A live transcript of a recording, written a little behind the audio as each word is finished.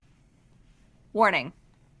Warning.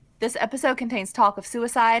 This episode contains talk of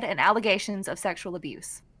suicide and allegations of sexual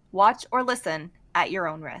abuse. Watch or listen at your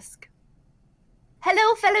own risk.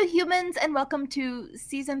 Hello, fellow humans, and welcome to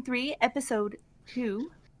Season 3, Episode 2.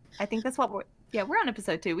 I think that's what we're on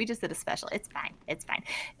Episode 2. We just did a special. It's fine.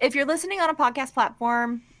 If you're listening on a podcast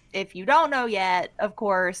platform, if you don't know yet, of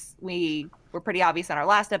course, we were pretty obvious on our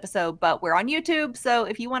last episode, but we're on YouTube, so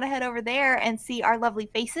if you want to head over there and see our lovely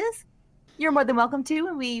faces, you're more than welcome to,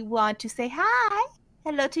 and we want to say hi.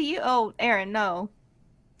 Hello to you. Oh, Aaron, no.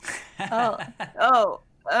 What have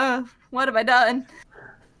I done?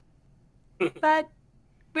 But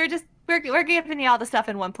we're giving you all the stuff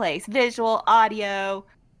in one place. Visual, audio,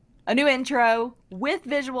 a new intro with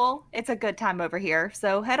visual. It's a good time over here.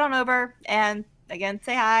 So head on over and again,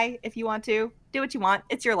 say hi if you want to. Do what you want.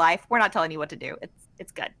 It's your life. We're not telling you what to do.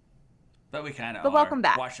 It's good. But we kind of But welcome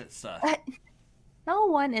back. Watch it stuff. No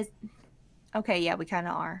one is. Okay, yeah, we kind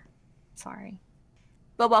of are. Sorry.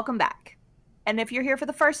 But welcome back. And if you're here for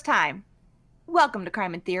the first time, welcome to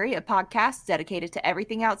Crime and Theory, a podcast dedicated to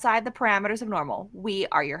everything outside the parameters of normal. We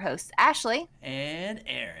are your hosts, Ashley. And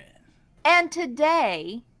Aaron. And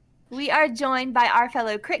today, we are joined by our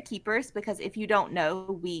fellow Crit Keepers, because if you don't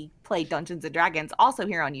know, we play Dungeons & Dragons also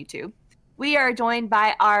here on YouTube. We are joined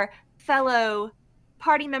by our fellow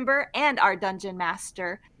party member and our dungeon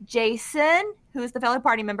master, Jason, who is the fellow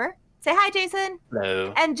party member. Say hi, Jason.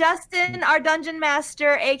 Hello. And Justin, our dungeon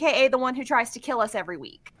master, aka the one who tries to kill us every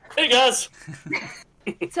week. Hey, guys.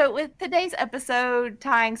 So with today's episode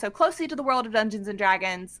tying so closely to the world of Dungeons &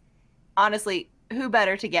 Dragons, honestly, who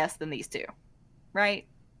better to guess than these two, right?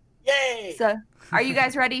 Yay! So are you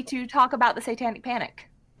guys ready to talk about the Satanic Panic?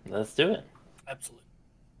 Let's do it. Absolutely.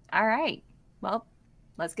 All right. Well,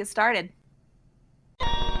 let's get started.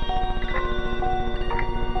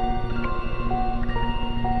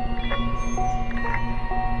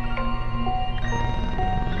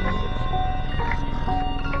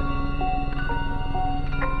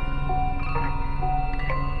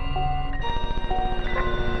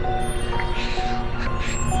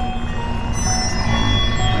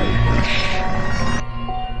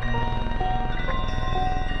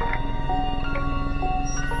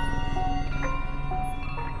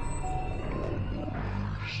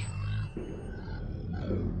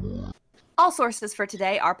 All sources for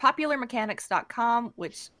today are popularmechanics.com,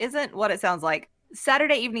 which isn't what it sounds like,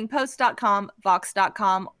 SaturdayEveningPost.com,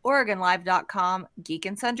 Vox.com, OregonLive.com,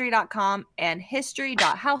 GeekandSundry.com, and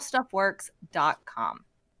History.HowStuffWorks.com.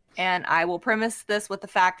 And I will premise this with the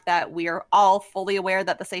fact that we are all fully aware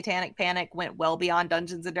that the Satanic Panic went well beyond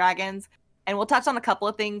Dungeons & Dragons, and we'll touch on a couple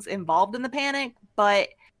of things involved in the panic, but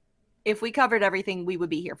if we covered everything, we would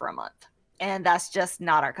be here for a month. And that's just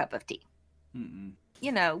not our cup of tea. Mm-mm.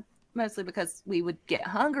 You know, mostly because we would get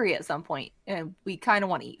hungry at some point, and we kind of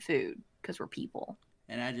want to eat food because we're people.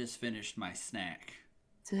 And I just finished my snack.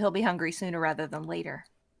 So he'll be hungry sooner rather than later.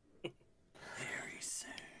 Very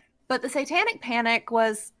soon. But the Satanic Panic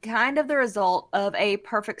was kind of the result of a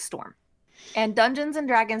perfect storm. And Dungeons &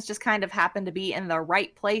 Dragons just kind of happened to be in the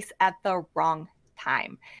right place at the wrong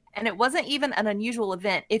time. And it wasn't even an unusual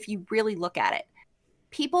event if you really look at it.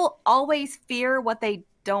 People always fear what they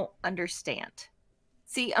don't understand.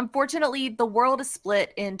 See, unfortunately, the world is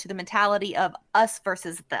split into the mentality of us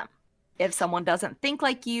versus them. If someone doesn't think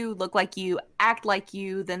like you, look like you, act like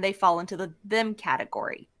you, then they fall into the them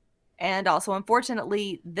category. And also,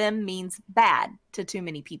 unfortunately, them means bad to too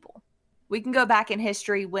many people. We can go back in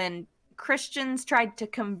history when Christians tried to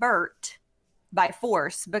convert by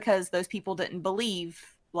force because those people didn't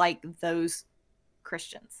believe like those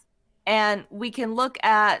Christians. And we can look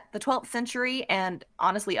at the 12th century and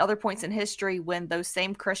honestly other points in history when those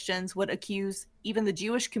same Christians would accuse even the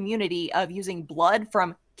Jewish community of using blood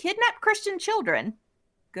from kidnapped Christian children,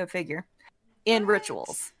 go figure, in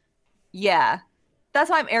rituals. Yeah, that's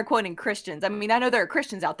why I'm air quoting Christians. I mean, I know there are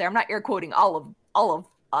Christians out there. I'm not air quoting all of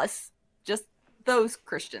us, just those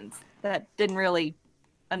Christians that didn't really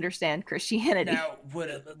understand Christianity. Now,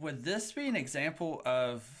 would this be an example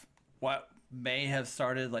of what may have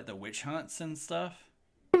started like the witch hunts and stuff?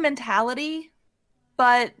 Mentality,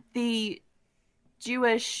 but the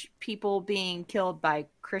Jewish people being killed by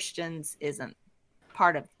Christians isn't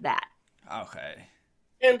part of that. Okay.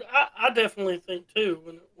 And I definitely think too,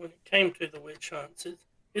 when it came to the witch hunts,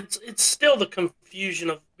 it's still the confusion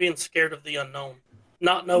of being scared of the unknown,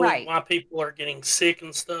 not knowing why people are getting sick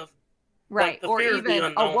and stuff. Right, like or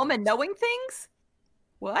even a woman knowing things.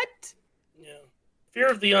 What? Yeah. Fear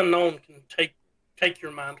of the unknown can take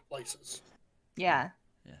your mind places. Yeah.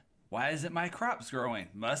 Why isn't my crops growing?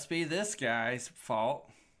 Must be this guy's fault.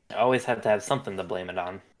 I always have to have something to blame it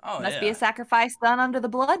on. Oh, Must yeah. be a sacrifice done under the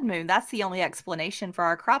blood moon. That's the only explanation for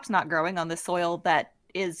our crops not growing on the soil that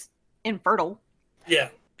is infertile. Yeah.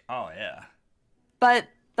 Oh, yeah. But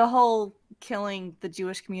the whole killing the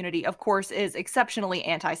Jewish community, of course, is exceptionally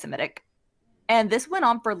anti-Semitic. And this went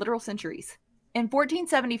on for literal centuries. In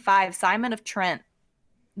 1475,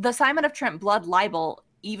 the Simon of Trent blood libel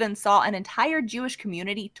even saw an entire Jewish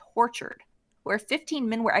community tortured, where 15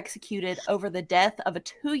 men were executed over the death of a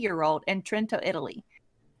 2-year-old in Trento, Italy.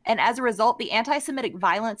 And as a result, the anti-Semitic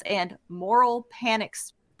violence and moral panic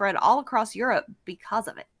spread all across Europe because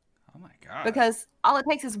of it. Oh my God. Because all it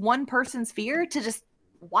takes is one person's fear to just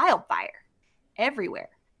wildfire everywhere.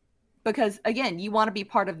 Because, again, you want to be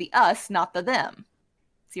part of the us, not the them.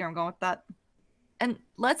 See where I'm going with that? And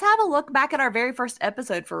let's have a look back at our very first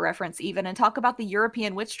episode for reference even and talk about the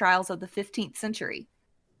European witch trials of the 15th century.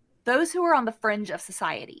 Those who are on the fringe of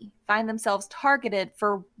society find themselves targeted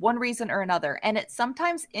for one reason or another, and it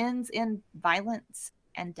sometimes ends in violence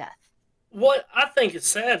and death. What I think is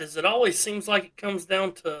sad is it always seems like it comes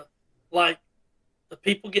down to, like, the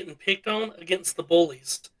people getting picked on against the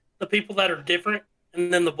bullies. The people that are different,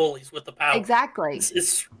 and then the bullies with the power. Exactly.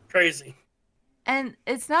 It's crazy. And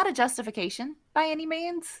it's not a justification by any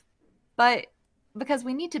means, but because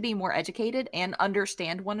we need to be more educated and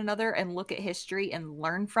understand one another and look at history and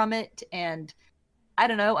learn from it and, I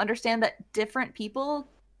don't know, understand that different people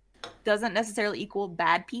doesn't necessarily equal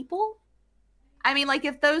bad people. I mean, like,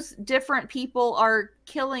 if those different people are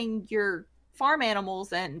killing your farm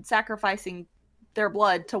animals and sacrificing their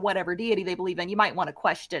blood to whatever deity they believe in, you might want to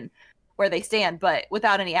question where they stand, but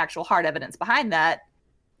without any actual hard evidence behind that,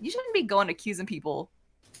 you shouldn't be going accusing people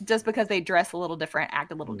just because they dress a little different,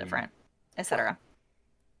 act a little different, etc.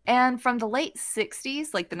 And from the late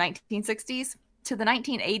 60s, like the 1960s, to the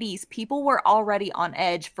 1980s, people were already on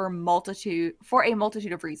edge for a multitude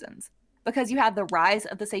of reasons. Because you had the rise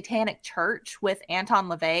of the Satanic Church with Anton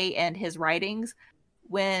LaVey and his writings,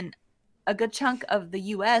 when a good chunk of the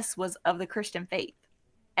U.S. was of the Christian faith.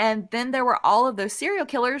 And then there were all of those serial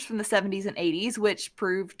killers from the 70s and 80s, which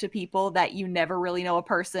proved to people that you never really know a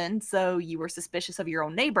person, so you were suspicious of your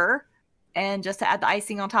own neighbor. And just to add the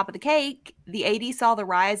icing on top of the cake, the 80s saw the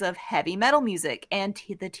rise of heavy metal music and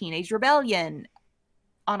the Teenage Rebellion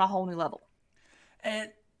on a whole new level.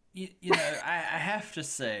 And, you know, I have to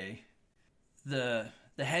say, the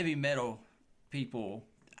heavy metal people,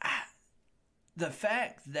 the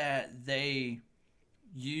fact that they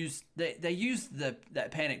used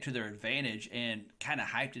that panic to their advantage and kind of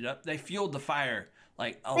hyped it up, they fueled the fire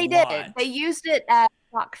like a lot. They did. They used it as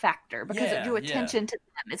shock factor because it drew attention to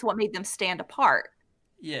them. It's what made them stand apart.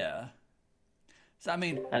 Yeah. So I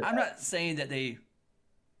mean, I'm not saying that they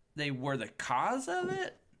were the cause of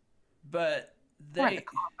it, but they weren't the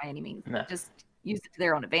cause by any means. No. Just used it to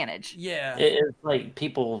their own advantage. Yeah. It's like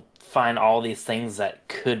people find all these things that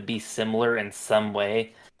could be similar in some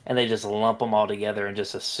way, and they just lump them all together and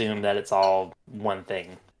just assume that it's all one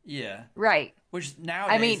thing. Yeah. Right. Which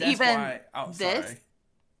nowadays, I mean, that's even why, this. Sorry.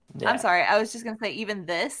 Yeah. I'm sorry. I was just going to say, even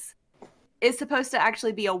this is supposed to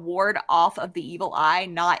actually be a ward off of the evil eye,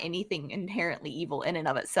 not anything inherently evil in and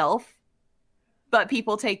of itself. But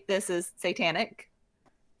people take this as satanic.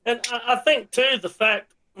 And I think, too, the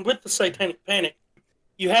fact with the Satanic Panic,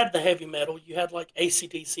 you had the heavy metal, you had like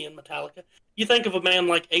AC/DC and Metallica. You think of a man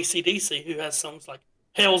like AC/DC who has songs like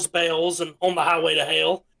Hell's Bells and On the Highway to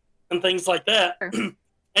Hell and things like that. Sure.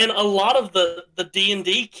 And a lot of the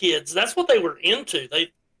D&D kids, that's what they were into.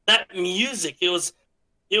 That music, it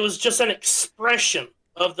was just an expression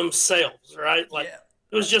of themselves, right? Like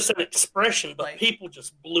it was just an expression, but like, people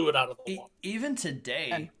just blew it out of the water. Even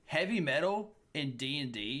today, heavy metal in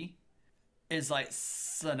D&D is like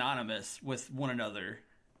synonymous with one another.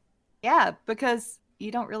 Yeah, because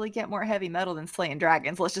you don't really get more heavy metal than slaying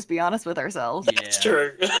dragons. Let's just be honest with ourselves. Yeah. That's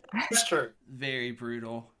true. That's true. Very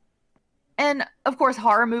brutal. And of course,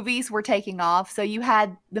 horror movies were taking off. So you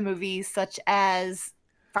had the movies such as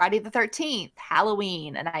Friday the 13th,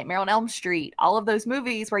 Halloween, A Nightmare on Elm Street, all of those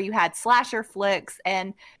movies where you had slasher flicks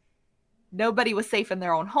and nobody was safe in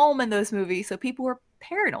their own home in those movies. So people were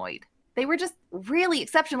paranoid. They were just really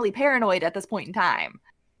exceptionally paranoid at this point in time.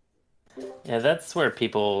 Yeah, that's where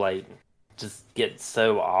people like just get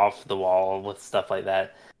so off the wall with stuff like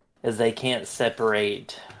that, is they can't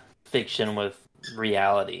separate fiction with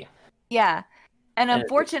reality. Yeah. And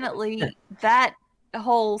unfortunately, that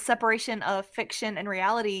whole separation of fiction and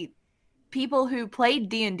reality, people who played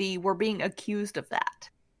D&D were being accused of that.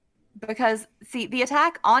 Because, see, the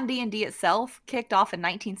attack on D&D itself kicked off in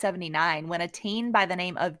 1979 when a teen by the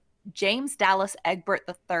name of James Dallas Egbert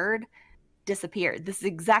III disappeared. This is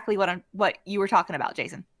exactly what you were talking about,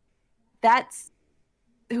 Jason. That's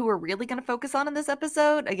who we're really going to focus on in this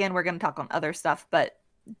episode. Again, we're going to talk on other stuff, but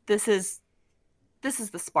this is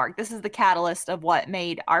the spark. This is the catalyst of what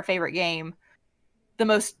made our favorite game the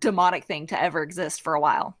most demonic thing to ever exist for a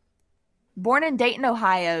while. Born in Dayton,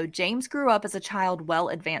 Ohio, James grew up as a child well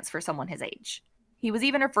advanced for someone his age. He was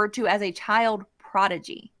even referred to as a child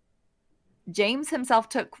prodigy. James himself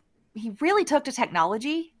really took to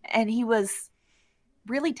technology, and he was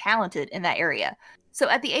really talented in that area. So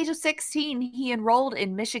at the age of 16, he enrolled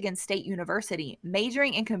in Michigan State University,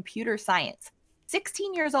 majoring in computer science.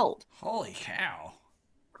 16 years old. Holy cow.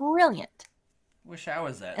 Brilliant. Wish I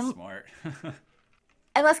was that smart.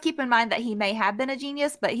 And let's keep in mind that he may have been a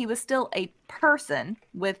genius, but he was still a person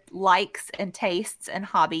with likes and tastes and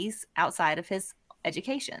hobbies outside of his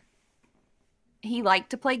education. He liked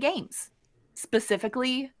to play games,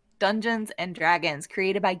 specifically Dungeons and Dragons,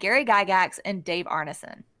 created by Gary Gygax and Dave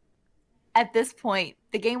Arneson. At this point,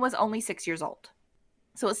 the game was only 6 years old.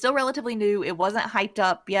 So it's still relatively new. It wasn't hyped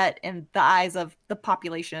up yet in the eyes of the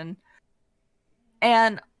population.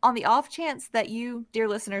 And on the off chance that you, dear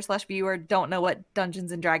listener / viewer, don't know what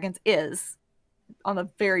Dungeons and Dragons is, on the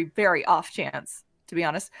very, very off chance, to be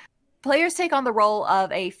honest, players take on the role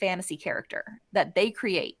of a fantasy character that they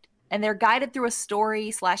create, and they're guided through a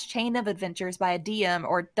story / chain of adventures by a DM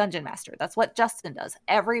or dungeon master. That's what Justin does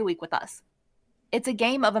every week with us. It's a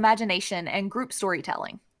game of imagination and group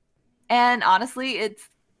storytelling. And honestly, it's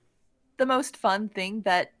the most fun thing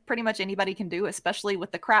that pretty much anybody can do, especially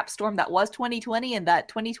with the crap storm that was 2020 and that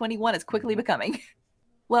 2021 is quickly becoming.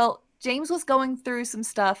 Well, James was going through some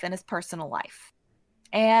stuff in his personal life.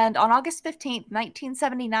 And on August 15th,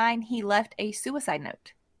 1979, he left a suicide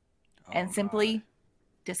note and simply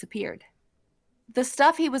disappeared. The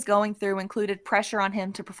stuff he was going through included pressure on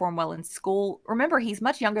him to perform well in school. Remember, he's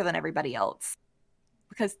much younger than everybody else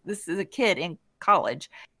because this is a kid in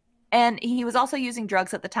college. And he was also using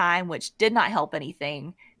drugs at the time, which did not help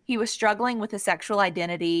anything. He was struggling with his sexual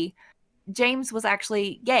identity. James was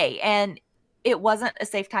actually gay, and it wasn't a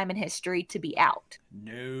safe time in history to be out.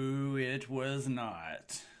 No, it was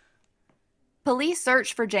not. Police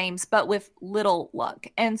searched for James, but with little luck.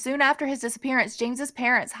 And soon after his disappearance, James's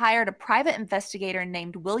parents hired a private investigator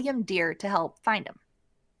named William Deere to help find him.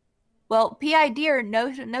 Well, P.I. Deere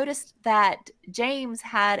noticed that James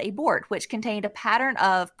had a board which contained a pattern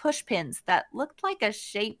of push pins that looked like a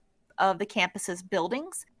shape of the campus's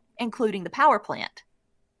buildings, including the power plant.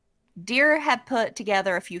 Deere had put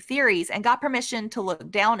together a few theories and got permission to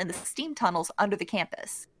look down in the steam tunnels under the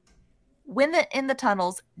campus. When in the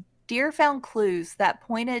tunnels, Deere found clues that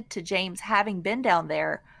pointed to James having been down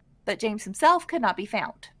there, but James himself could not be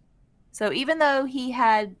found. So even though he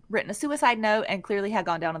had written a suicide note and clearly had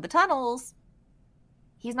gone down in the tunnels,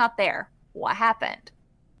 he's not there. What happened?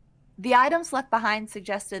 The items left behind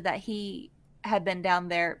suggested that he had been down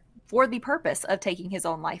there for the purpose of taking his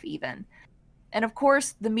own life even. And of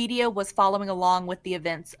course, the media was following along with the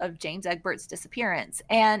events of James Egbert's disappearance.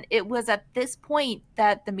 And it was at this point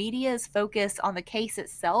that the media's focus on the case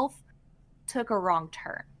itself took a wrong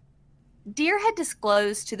turn. Deere had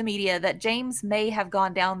disclosed to the media that James may have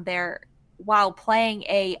gone down there while playing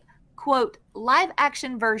a, quote,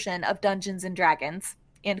 live-action version of Dungeons and Dragons,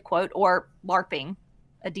 end quote, or LARPing,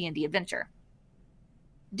 a D&D adventure.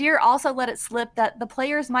 Deere also let it slip that the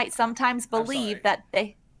players might sometimes believe that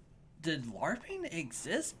they... Did LARPing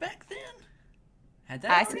exist back then? Had I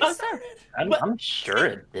that already suppose so. started? I'm sure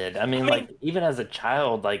it did. I mean, like, even as a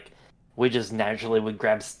child, like, we just naturally would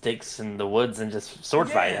grab sticks in the woods and just sword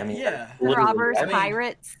fight. I mean, yeah. literally Robbers, every-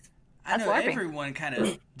 pirates. I That's know LARPing. everyone kind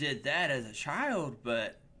of did that as a child,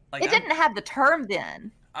 but like It didn't have the term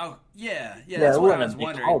then. Oh yeah, Yeah, that's it what I wouldn't was be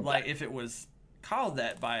wondering. called Like if it was called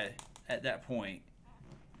that at that point.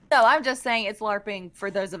 No, I'm just saying it's LARPing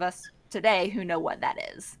for those of us today who know what that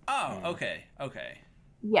is. Oh, okay.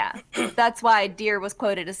 Yeah, that's why Deere was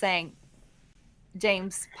quoted as saying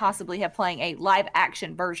James possibly had playing a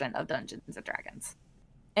live-action version of Dungeons and Dragons.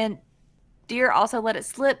 And Deere also let it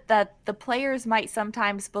slip that the players might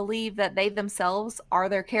sometimes believe that they themselves are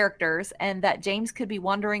their characters and that James could be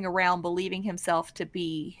wandering around believing himself to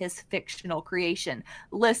be his fictional creation.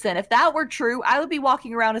 Listen, if that were true, I would be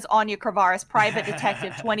walking around as Anya Kravaris, private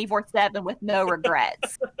detective 24/7 with no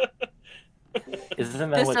regrets. Isn't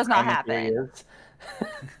that This what does not commentary happen. is?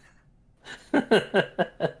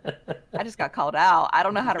 I just got called out. I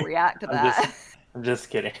don't know how to react to that. I'm just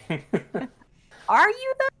kidding. Are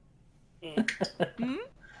you though?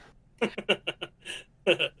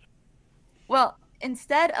 Well,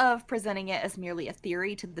 instead of presenting it as merely a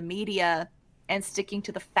theory to the media and sticking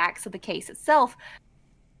to the facts of the case itself,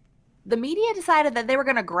 the media decided that they were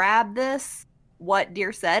going to grab this, what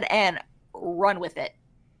Deere said, and run with it.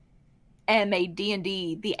 and made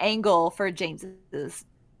D&D the angle for James's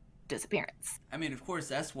disappearance. I mean, of course,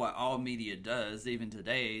 that's what all media does. Even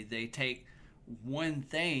today, they take one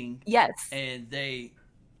thing, yes, and they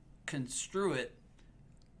construe it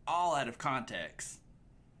all out of context.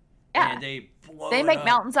 Yeah, and they blow they it make up.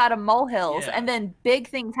 mountains out of molehills, Yeah. and then big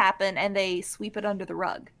things happen, and they sweep it under the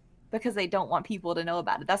rug because they don't want people to know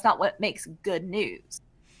about it. That's not what makes good news.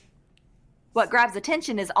 What grabs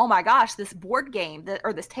attention is, oh my gosh, this board game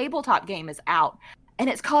or this tabletop game is out, and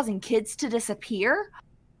it's causing kids to disappear.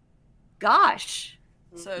 Gosh,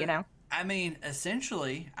 So, you know. I mean,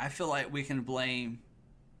 essentially, I feel like we can blame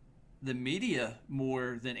the media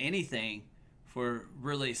more than anything for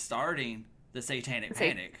really starting the Satanic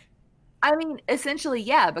Panic. I mean, essentially,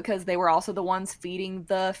 yeah, because they were also the ones feeding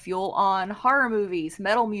the fuel on horror movies,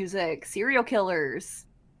 metal music, serial killers.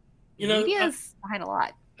 You know, Media's behind a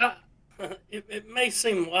lot. It may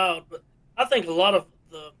seem wild, but I think a lot of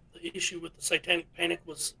the issue with the Satanic Panic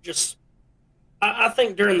was just, I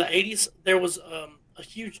think during the 80s, there was a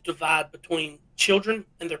huge divide between children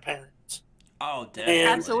and their parents. Oh, definitely. And,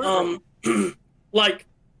 Absolutely. like,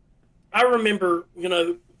 I remember, you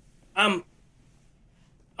know, I'm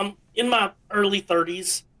in my early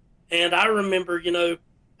 30s, and I remember, you know,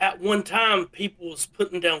 at one time people was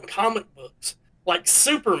putting down comic books like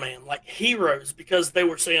Superman, like heroes, because they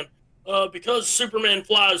were saying, because Superman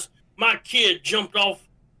flies, my kid jumped off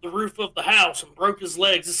the roof of the house and broke his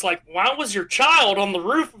legs. It's like, why was your child on the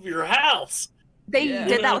roof of your house? They Yeah.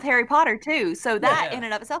 did that with Harry Potter too, so that Yeah. in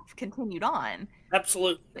and of itself continued on.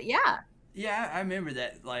 Absolutely. But yeah, Yeah, I remember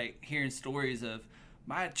that, like, hearing stories of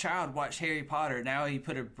my child watched Harry Potter. Now he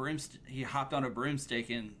put he hopped on a broomstick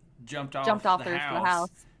and jumped off the the house. house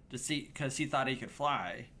to see, because he thought he could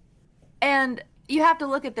fly. And you have to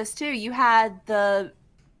look at this too. You had the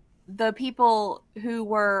people who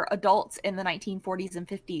were adults in the 1940s and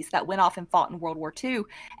 50s that went off and fought in World War II.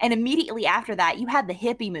 And immediately after that, you had the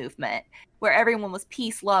hippie movement where everyone was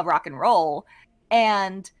peace, love, rock and roll.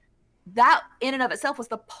 And that in and of itself was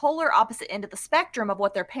the polar opposite end of the spectrum of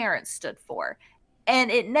what their parents stood for.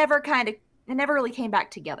 And it never really came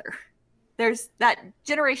back together. There's that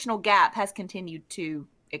generational gap has continued to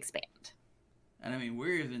expand. And I mean,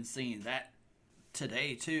 we're even seeing that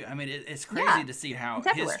today too. I mean, it's crazy to see how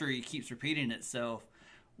history keeps repeating itself,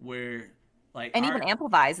 where like even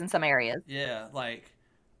amplifies in some areas. Yeah, like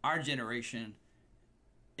our generation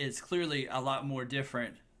is clearly a lot more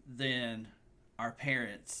different than our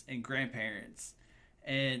parents and grandparents,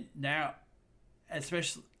 and now,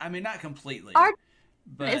 especially, I mean, not completely.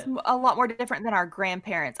 But is a lot more different than our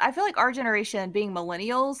grandparents. I feel like our generation, being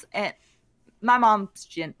millennials, and my mom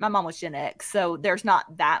was Gen X, so there's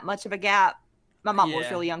not that much of a gap. My mom was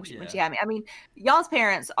really young when she had me. I mean, y'all's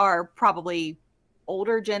parents are probably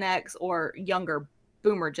older Gen X or younger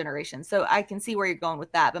Boomer generation, so I can see where you're going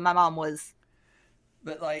with that. But my mom was,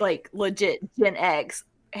 like legit Gen X,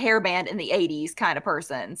 hairband in the '80s kind of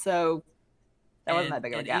person. So that wasn't that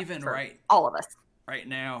big of a gap even for all of us. Right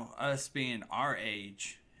now, us being our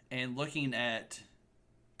age and looking at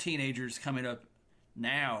teenagers coming up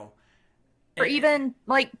now, or even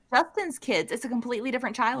like Justin's kids, it's a completely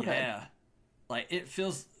different childhood. Yeah, like it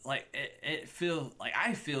feels like I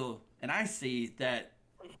feel and I see that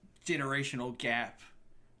generational gap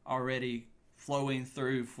already flowing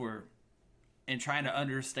through and trying to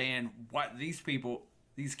understand what these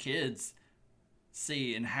kids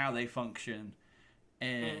see and how they function,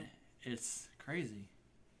 and it's crazy.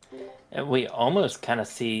 And we almost kind of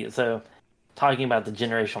see, so talking about the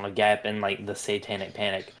generational gap and like the Satanic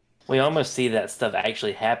Panic, we almost see that stuff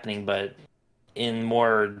actually happening, but in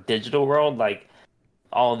more digital world, like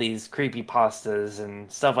all these creepypastas and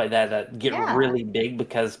stuff like that get really big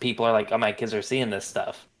because people are like, oh, my kids are seeing this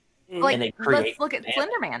stuff. Like, and they create let's look at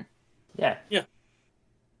Slenderman. Yeah. Yeah.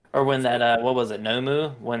 Or when that, what was it,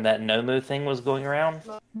 Nomu? When that Nomu thing was going around?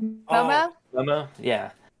 Momo? Momo?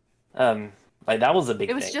 Yeah. Like that was a big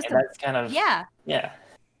thing. It was just that's kind of... Yeah. Yeah.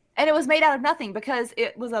 And it was made out of nothing because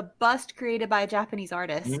it was a bust created by a Japanese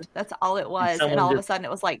artist. Mm-hmm. That's all it was. And all of a sudden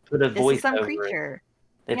it was like, this is some creature.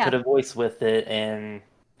 They put a voice with it and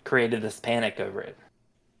created this panic over it.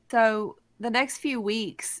 So the next few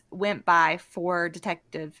weeks went by for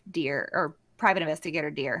Detective Deer, or Private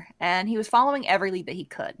Investigator Deer, and he was following every lead that he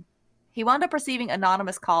could. He wound up receiving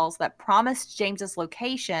anonymous calls that promised James's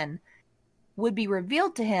location would be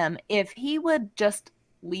revealed to him if he would just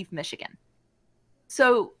leave Michigan.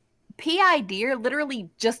 So P.I. Deer literally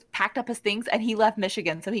just packed up his things and he left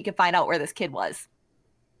Michigan so he could find out where this kid was.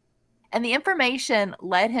 And the information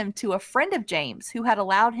led him to a friend of James who had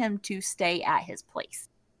allowed him to stay at his place.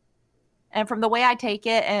 And from the way I take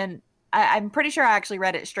it, and I'm pretty sure I actually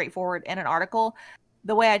read it straightforward in an article.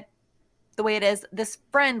 The way it is, this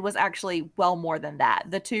friend was actually well more than that.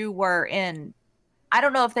 The two were in, I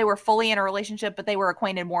don't know if they were fully in a relationship, but they were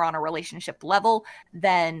acquainted more on a relationship level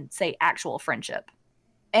than, say, actual friendship.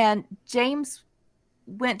 And James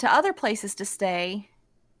went to other places to stay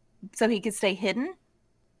so he could stay hidden.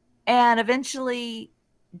 And eventually,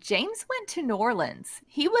 James went to New Orleans.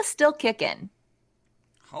 He was still kicking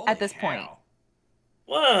at this point.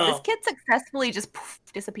 Wow. This kid successfully just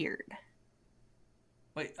disappeared.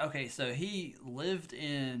 Wait, okay, so he lived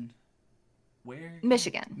in where?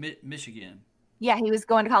 Michigan. Michigan. Yeah, he was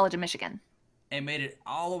going to college in Michigan. And made it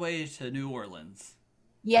all the way to New Orleans.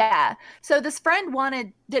 Yeah. So this friend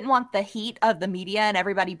didn't want the heat of the media and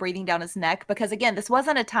everybody breathing down his neck because, again, this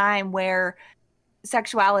wasn't a time where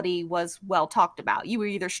sexuality was well talked about. You were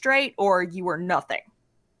either straight or you were nothing.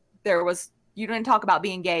 You didn't talk about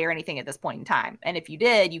being gay or anything at this point in time. And if you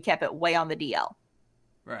did, you kept it way on the DL.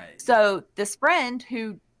 Right. So this friend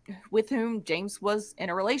with whom James was in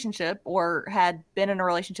a relationship or had been in a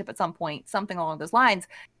relationship at some point, something along those lines,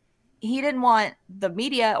 he didn't want the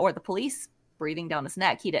media or the police breathing down his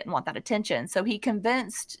neck. He didn't want that attention. So he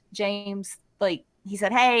convinced James, he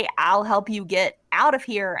said, hey, I'll help you get out of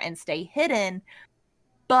here and stay hidden,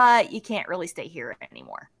 but you can't really stay here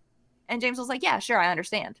anymore. And James was like, yeah, sure, I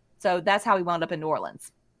understand. So that's how he wound up in New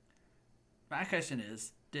Orleans. My question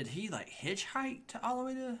is, did he hitchhike to all the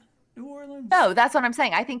way to New Orleans? No, that's what I'm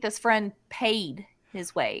saying. I think this friend paid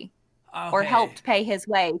his way or helped pay his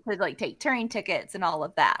way to take train tickets and all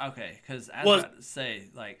of that. Okay, because I was about to say,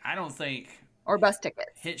 I don't think or bus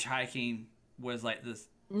tickets. Hitchhiking was this.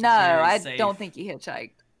 No, I don't think he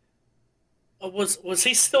hitchhiked. Was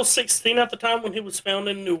he still 16 at the time when he was found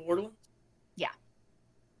in New Orleans? Yeah.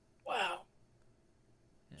 Wow.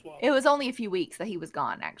 It was only a few weeks that he was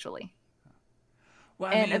gone, actually.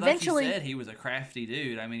 Well, I mean, eventually, like you said, he was a crafty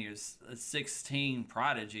dude. I mean, he was a 16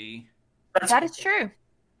 prodigy. That is true.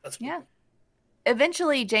 That's cool. Yeah.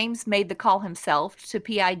 Eventually, James made the call himself to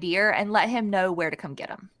P.I. Deer and let him know where to come get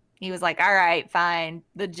him. He was like, all right, fine.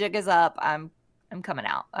 The jig is up. I'm coming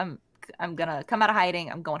out. I'm going to come out of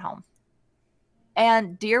hiding. I'm going home.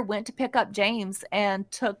 And Deer went to pick up James and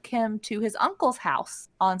took him to his uncle's house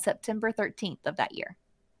on September 13th of that year.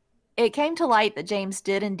 It came to light that James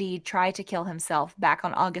did indeed try to kill himself back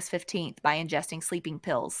on August 15th by ingesting sleeping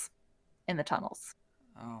pills in the tunnels.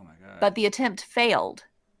 Oh, my God. But the attempt failed,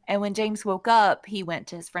 and when James woke up, he went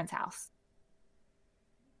to his friend's house.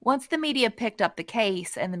 Once the media picked up the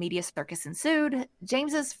case and the media circus ensued,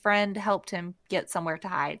 James's friend helped him get somewhere to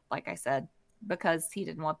hide, like I said, because he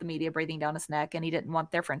didn't want the media breathing down his neck, and he didn't want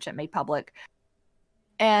their friendship made public.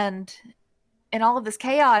 And in all of this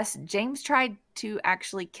chaos, James tried to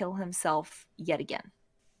actually kill himself yet again.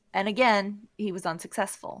 And again, he was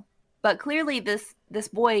unsuccessful. But clearly this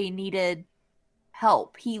boy needed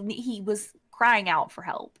help. He was crying out for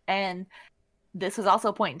help. And this was also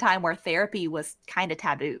a point in time where therapy was kind of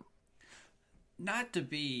taboo. Not to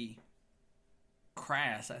be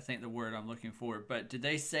crass, I think the word I'm looking for, but did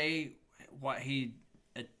they say what he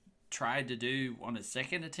tried to do on his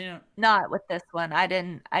second attempt? Not with this one. I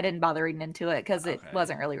didn't bother reading into it because it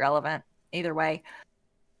wasn't really relevant either way.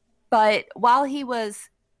 But while he was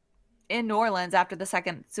in New Orleans after the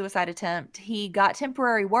second suicide attempt, he got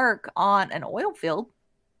temporary work on an oil field.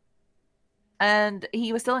 And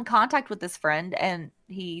he was still in contact with this friend, and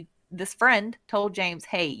this friend told James,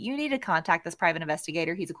 hey, you need to contact this private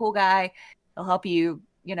investigator. He's a cool guy. He'll help you,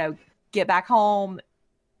 get back home.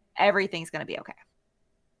 Everything's going to be okay.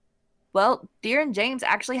 Well, Deer and James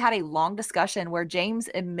actually had a long discussion where James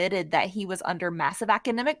admitted that he was under massive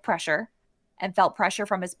academic pressure and felt pressure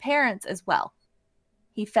from his parents as well.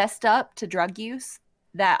 He fessed up to drug use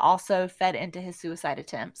that also fed into his suicide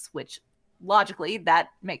attempts, which logically that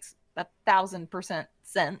makes 1,000%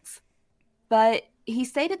 sense. But he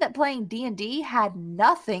stated that playing D&D had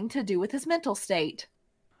nothing to do with his mental state.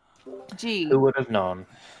 Gee. Who would have known?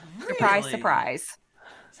 Surprise, Really? surprise.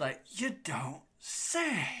 It's like, you don't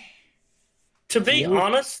say. To be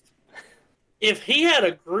honest, if he had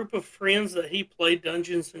a group of friends that he played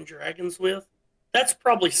Dungeons and Dragons with, that's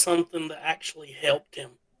probably something that actually helped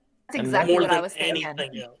him. That's exactly more what than I was thinking.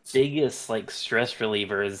 anything else. Biggest stress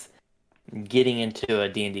reliever is getting into a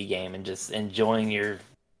D&D game and just enjoying the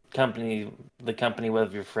company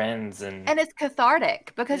with your friends, and it's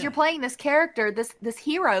cathartic because you're playing this character, this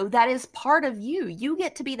hero that is part of you. You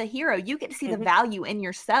get to be the hero. You get to see the value in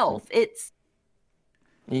yourself.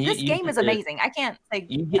 This game is amazing. I can't say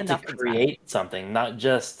you get enough to create something, not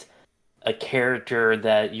just a character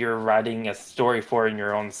that you're writing a story for in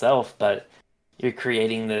your own self, but you're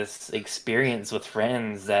creating this experience with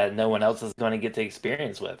friends that no one else is going to get to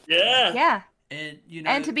experience with. Yeah. Yeah. And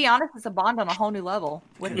And to be honest, it's a bond on a whole new level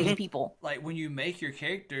with these people. like when you make your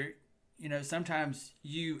character, sometimes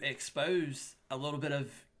you expose a little bit of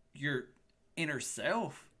your inner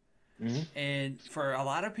self. Mhm. And for a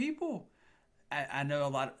lot of people, I know a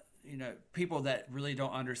lot of people that really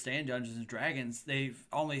don't understand Dungeons and Dragons. They've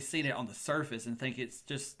only seen it on the surface and think it's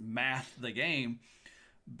just math the game,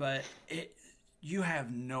 but you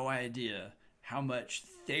have no idea how much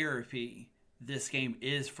therapy this game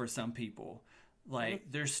is for some people. Like,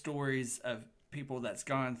 there's stories of people that's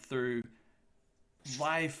gone through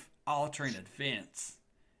life altering events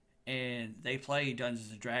and they play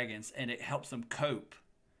Dungeons and Dragons and it helps them cope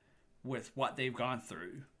with what they've gone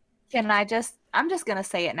through. I'm just going to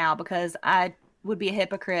say it now because I would be a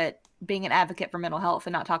hypocrite being an advocate for mental health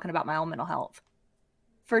and not talking about my own mental health.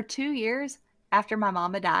 For 2 years after my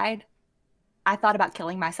mama died, I thought about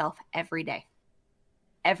killing myself every day.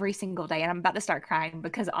 Every single day. And I'm about to start crying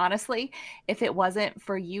because honestly, if it wasn't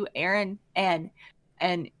for you, Aaron, and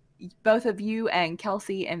both of you and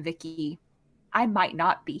Kelsey and Vicky, I might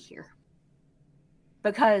not be here.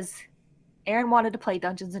 Because Aaron wanted to play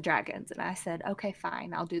Dungeons and Dragons, and I said, okay,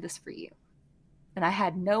 fine, I'll do this for you. And I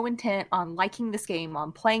had no intent on liking this game,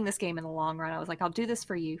 on playing this game in the long run. I was like, I'll do this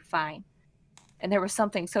for you, fine. And there was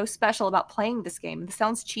something so special about playing this game. This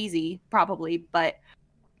sounds cheesy, probably, but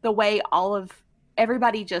the way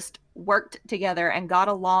everybody just worked together and got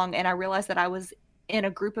along, and I realized that I was in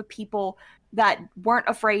a group of people that weren't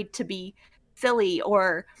afraid to be silly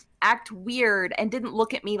or act weird and didn't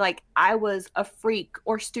look at me like I was a freak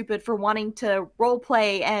or stupid for wanting to role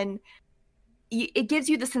play. And it gives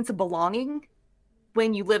you the sense of belonging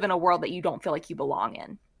when you live in a world that you don't feel like you belong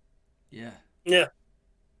in. Yeah,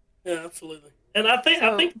 Absolutely. And I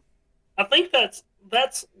think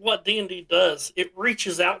that's what D&D does. It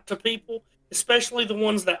reaches out to people, especially the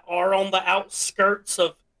ones that are on the outskirts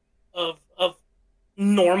of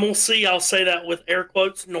normalcy. I'll say that with air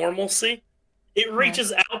quotes, normalcy. It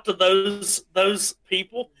reaches out to those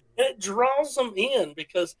people and it draws them in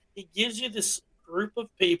because it gives you this group of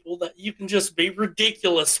people that you can just be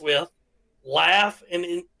ridiculous with, laugh,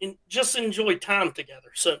 and just enjoy time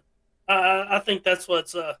together. So I think that's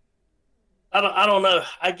what's I don't know.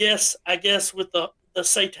 I guess with the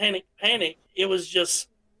Satanic Panic, it was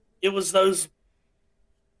those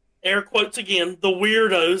air quotes again, the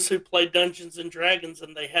weirdos who played Dungeons and Dragons,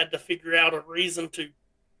 and they had to figure out a reason to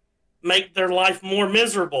make their life more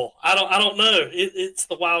miserable. I don't know. It's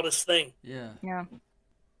the wildest thing. Yeah.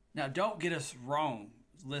 Now, don't get us wrong,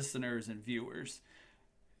 listeners and viewers.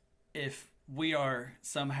 If we are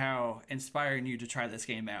somehow inspiring you to try this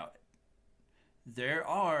game out, there's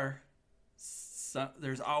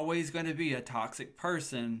always going to be a toxic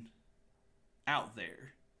person out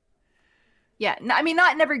there. Yeah, I mean,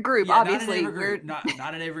 not in every group, obviously. Not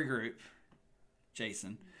in every group,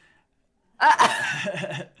 Jason.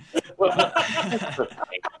 But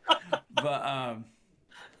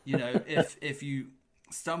if you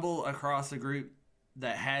stumble across a group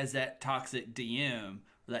that has that toxic DM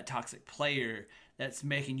or that toxic player that's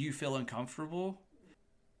making you feel uncomfortable,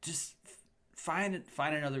 just find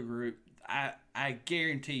another group. I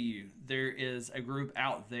guarantee you there is a group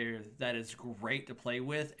out there that is great to play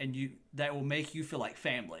with, and that will make you feel like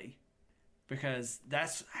family, because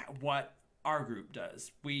that's what our group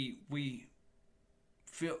does. We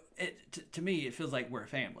feel it. To me, it feels like we're a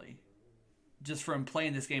family, just from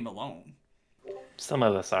playing this game alone. Some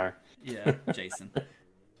of us are. Yeah, Jason.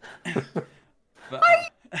 But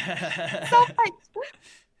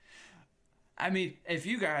I mean, if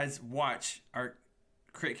you guys watch our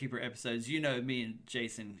Crit Keeper episodes, me and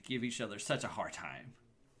Jason give each other such a hard time.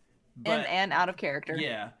 But, and out of character.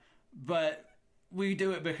 Yeah, but we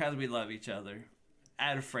do it because we love each other,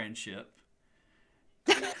 out of friendship.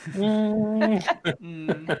 Define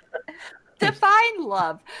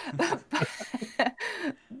love.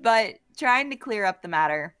 But trying to clear up the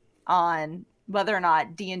matter on whether or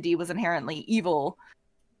not D&D was inherently evil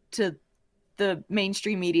to the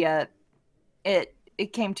mainstream media, it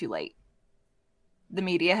came too late. The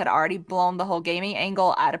media had already blown the whole gaming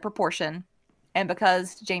angle out of proportion. And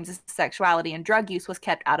because James's sexuality and drug use was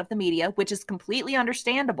kept out of the media, which is completely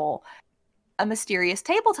understandable, a mysterious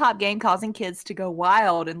tabletop game causing kids to go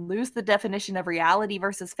wild and lose the definition of reality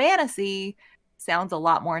versus fantasy sounds a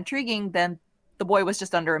lot more intriguing than the boy was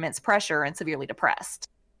just under immense pressure and severely depressed.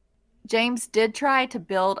 James did try to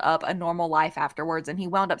build up a normal life afterwards, and he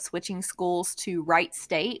wound up switching schools to Wright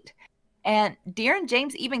State. And Deer and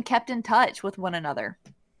James even kept in touch with one another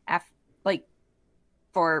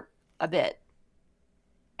for a bit.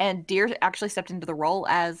 And Deere actually stepped into the role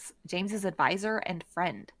as James's advisor and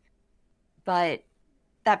friend. But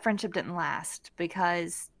that friendship didn't last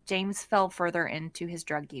because James fell further into his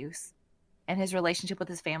drug use, and his relationship with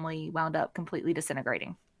his family wound up completely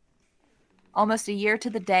disintegrating. Almost a year to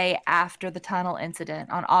the day after the tunnel incident,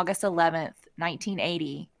 on August 11th,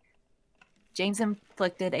 1980, James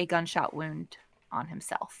inflicted a gunshot wound on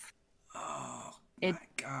himself. Oh, my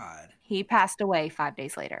God. He passed away 5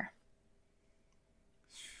 days later.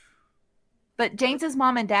 But James's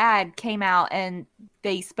mom and dad came out and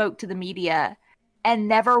they spoke to the media, and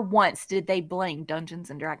never once did they blame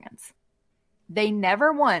Dungeons and Dragons. They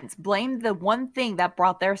never once blamed the one thing that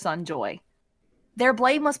brought their son joy. Their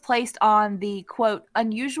blame was placed on the, quote,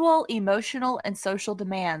 unusual emotional and social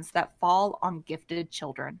demands that fall on gifted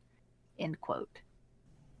children, end quote.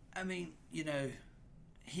 I mean, you know,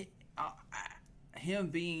 him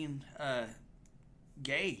being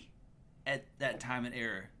gay at that time and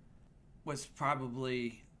era was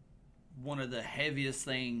probably one of the heaviest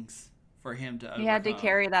things for him to overcome. He had to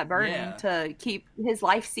carry that burden to keep his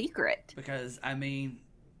life secret. Because, I mean,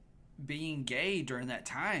 being gay during that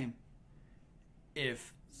time,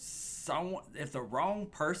 if the wrong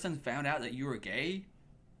person found out that you were gay,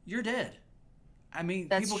 you're dead. I mean,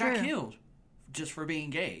 people got killed just for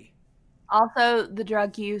being gay. Also, the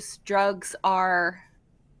drug use. Drugs are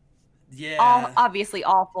obviously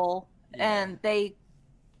awful, and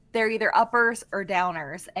they're either uppers or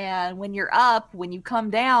downers. And when you're up, when you come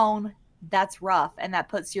down, that's rough, and that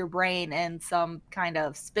puts your brain in some kind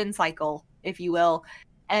of spin cycle, if you will.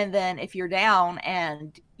 And then if you're down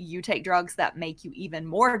and you take drugs that make you even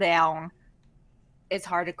more down, it's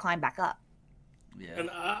hard to climb back up. Yeah. And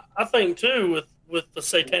I think too with the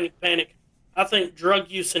Satanic Panic, I think drug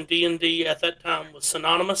use and D&D at that time was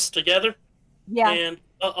synonymous together. Yeah. And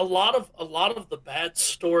a lot of the bad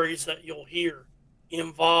stories that you'll hear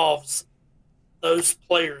involves those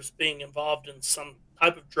players being involved in some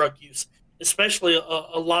type of drug use, especially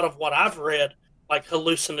a lot of what I've read, like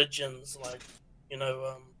hallucinogens, like, you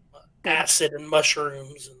know, acid and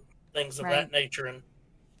mushrooms and things of that nature. And,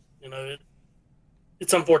 you know,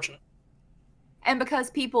 it's unfortunate. And because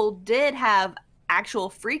people did have actual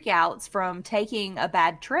freakouts from taking a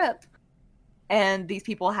bad trip, and these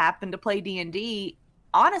people happen to play D&D,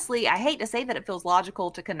 honestly, I hate to say that it feels logical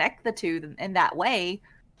to connect the two in that way,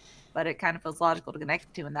 but it kind of feels logical to connect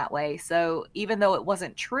the two in that way. So even though it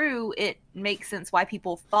wasn't true, it makes sense why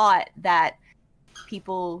people thought that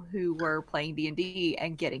people who were playing D&D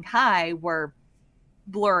and getting high were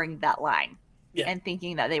blurring that line and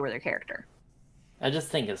thinking that they were their character. I just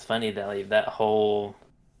think it's funny that like that whole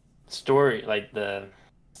story, like the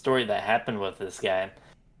story that happened with this guy,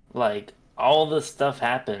 like all this stuff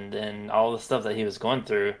happened and all the stuff that he was going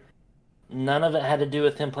through, none of it had to do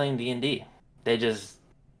with him playing D&D. They just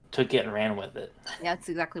took it and ran with it. Yeah, that's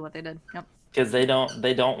exactly what they did. Yep. Because they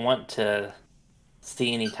don't want to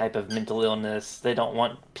see any type of mental illness. They don't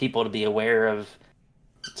want people to be aware of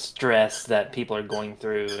stress that people are going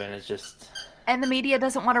through, and it's just... And the media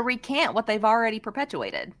doesn't want to recant what they've already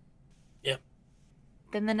perpetuated. Yeah.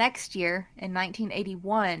 Then the next year, in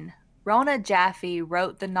 1981, Rona Jaffe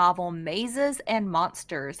wrote the novel Mazes and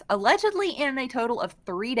Monsters, allegedly in a total of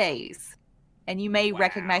 3 days. And you may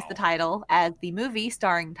recognize the title as the movie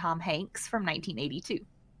starring Tom Hanks from 1982.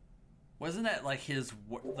 Wasn't that like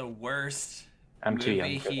the worst I'm movie too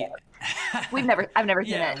young for that. I've never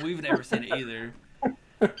seen it. Yeah, we've never seen it either.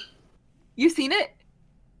 You've seen it?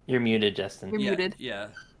 You're muted, Justin. You're muted. Yeah.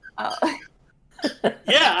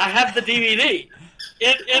 Yeah, I have the DVD.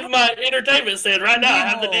 In my entertainment stand right now, I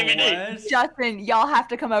have the DVD. What? Justin, y'all have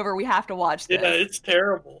to come over. We have to watch this. Yeah, it's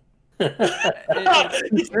terrible.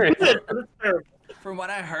 It's terrible. From what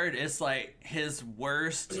I heard, it's like his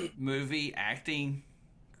worst movie acting.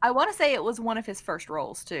 I want to say it was one of his first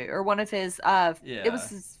roles too, or one of his. It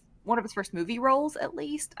was one of his first movie roles, at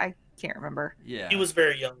least. I can't remember. Yeah, he was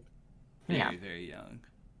very young. Very young.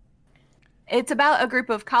 It's about a group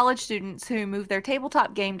of college students who move their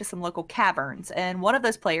tabletop game to some local caverns, and one of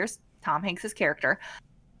those players, Tom Hanks' character,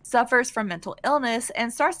 suffers from mental illness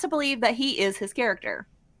and starts to believe that he is his character.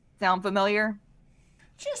 Sound familiar?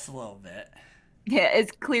 Just a little bit. Yeah,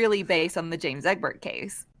 it's clearly based on the James Egbert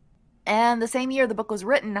case. And the same year the book was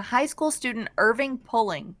written, high school student Irving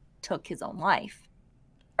Pulling took his own life.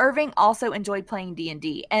 Irving also enjoyed playing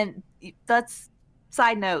D&D, and that's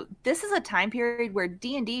side note, this is a time period where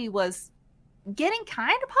D&D was getting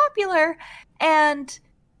kind of popular, and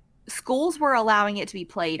schools were allowing it to be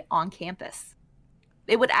played on campus.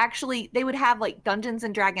 They would have like Dungeons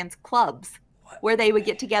and Dragons clubs where they would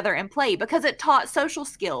get together and play, because it taught social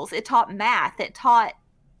skills, it taught math, it taught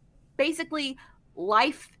basically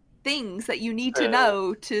life things that you need to So-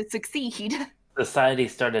 know to succeed. Society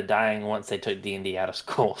started dying once they took D&D out of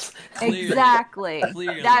schools. Clearly. Exactly.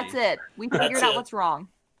 Clearly. That's it. We figured That's out it. what's wrong.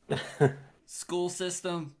 School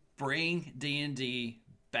system, bring D&D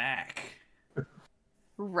back.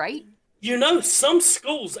 Right? You know, some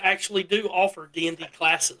schools actually do offer D&D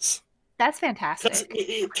classes That's because fantastic.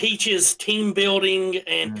 it teaches team building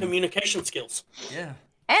and Mm. communication skills. Yeah.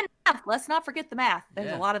 And math. Let's not forget the math. There's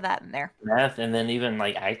Yeah. a lot of that in there. Math, and then even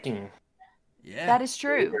like acting. Yeah. That is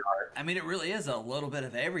true. I mean, it really is a little bit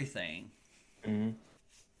of everything. Mhm.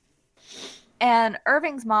 And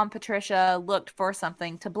Irving's mom, Patricia, looked for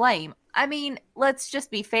something to blame. I mean, let's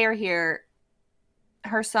just be fair here.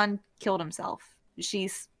 Her son killed himself.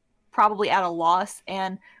 She's probably at a loss.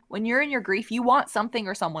 And when you're in your grief, you want something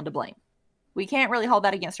or someone to blame. We can't really hold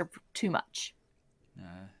that against her too much.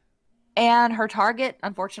 And her target,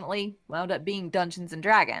 unfortunately, wound up being Dungeons and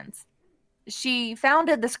Dragons. She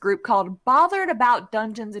founded this group called Bothered About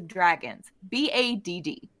Dungeons and Dragons,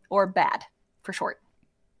 BADD, or BAD for short.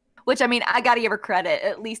 Which, I mean, I gotta give her credit.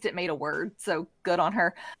 At least it made a word, so good on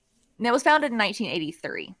her. And it was founded in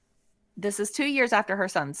 1983. This is 2 years after her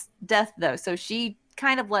son's death, though, so she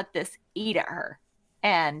kind of let this eat at her.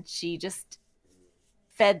 And she just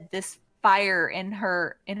fed this fire in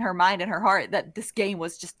her mind and her heart that this game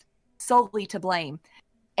was just solely to blame.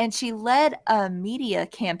 And she led a media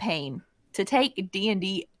campaign to take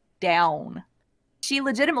D&D down. She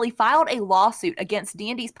legitimately filed a lawsuit against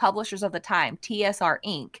D&D's publishers of the time, TSR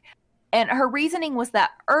Inc. And her reasoning was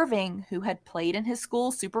that Irving, who had played in his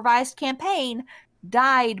school's supervised campaign,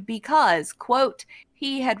 died because, quote,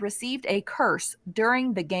 he had received a curse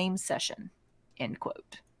during the game session, end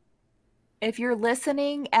quote. If you're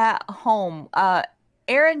listening at home,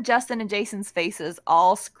 Aaron, Justin, and Jason's faces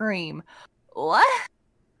all scream, what?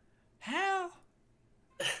 How?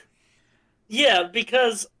 Yeah,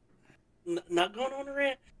 because not going on a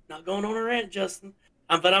rant, Justin.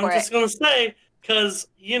 But I'm Right. just gonna say, because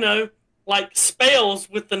you know, like spells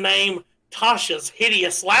with the name Tasha's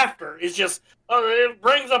hideous laughter is just it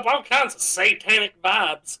brings up all kinds of satanic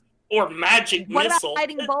vibes or magic What missile. about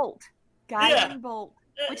Guiding Bolt? Guiding Bolt,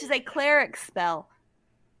 which is a cleric spell.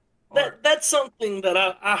 That's something that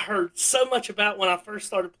I heard so much about when I first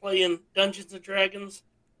started playing Dungeons and Dragons.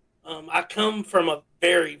 I come from a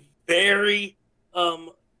very, very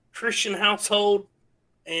Christian household,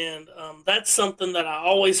 and that's something that I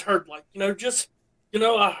always heard. Like,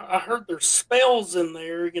 I heard there's spells in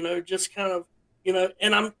there, just kind of,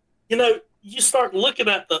 and you start looking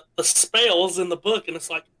at the spells in the book, and it's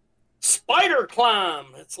like spider climb.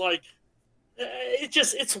 It's like,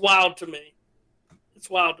 it's wild to me. It's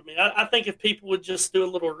wild to me. I think if people would just do a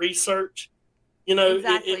little research,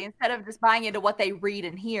 Exactly. Instead of just buying into what they read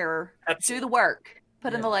and hear, do the work.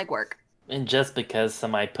 Put in the legwork. And just because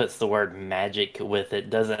somebody puts the word magic with it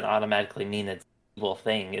doesn't automatically mean it's an evil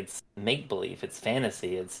thing. It's make-believe. It's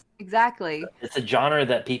fantasy. It's Exactly. a genre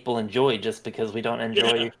that people enjoy. Just because we don't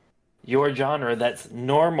enjoy your genre, that's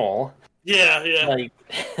normal. Yeah. Like,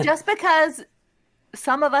 Just because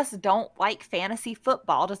some of us don't like fantasy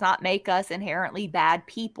football does not make us inherently bad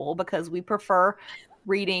people, because we prefer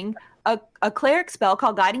reading a cleric spell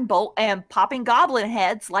called Guiding Bolt and popping goblin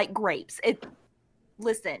heads like grapes.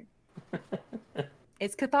 Listen,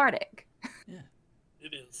 it's cathartic. Yeah.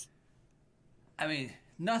 It is. I mean,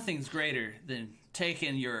 nothing's greater than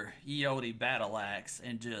taking your Yodi battle axe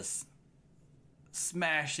and just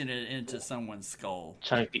smashing it into someone's skull.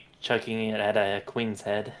 chucking it at a queen's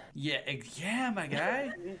head. Yeah, my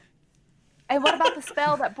guy. And what about the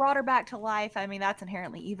spell that brought her back to life? I mean, that's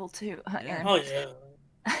inherently evil too, Aaron. Oh yeah.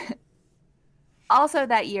 Also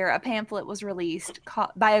that year, a pamphlet was released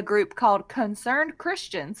by a group called Concerned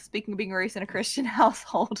Christians, speaking of being raised in a Christian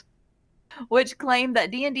household, which claimed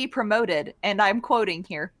that D&D promoted, and I'm quoting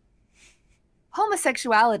here,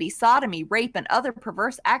 homosexuality, sodomy, rape, and other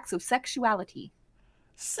perverse acts of sexuality.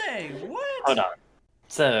 Say what? Hold on.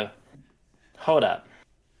 So, hold up.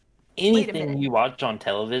 Anything you watch on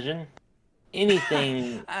television,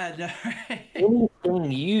 anything I know, right?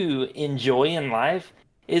 anything you enjoy in life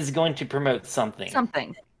is going to promote something.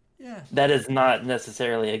 Something. Yeah. That is not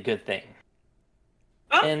necessarily a good thing.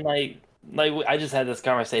 Huh? And like I just had this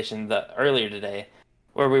conversation earlier today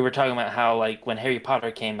where we were talking about how, like, when Harry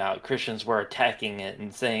Potter came out, Christians were attacking it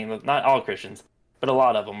and saying, not all Christians, but a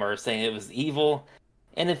lot of them were saying it was evil.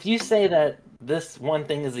 And if you say that this one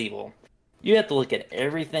thing is evil, you have to look at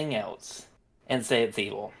everything else and say it's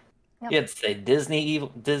evil. Yep. You have to say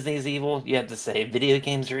Disney's evil. You have to say video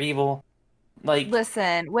games are evil. Like,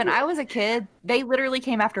 Listen, when I was a kid, they literally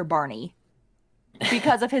came after Barney.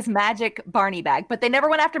 because of his magic Barney bag. But they never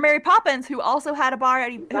went after Mary Poppins, who also had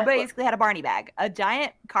who basically had a Barney bag, a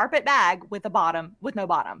giant carpet bag with no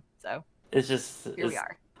bottom. So It's just here we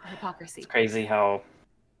are, hypocrisy. It's crazy how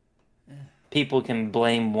people can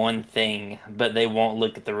blame one thing, but they won't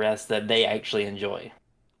look at the rest that they actually enjoy.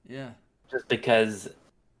 Yeah. Just because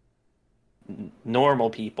normal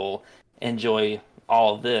people enjoy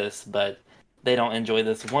all this, but they don't enjoy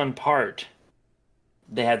this one part,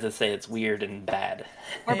 they have to say it's weird and bad.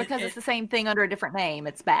 Or because it's the same thing under a different name,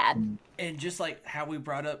 it's bad. And just like how we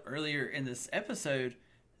brought up earlier in this episode,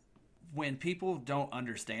 when people don't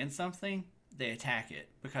understand something, they attack it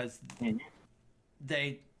because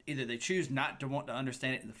they choose not to want to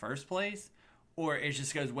understand it in the first place, or it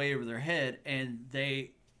just goes way over their head and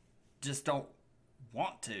they just don't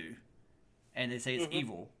want to, and they say it's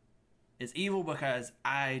evil. It's evil because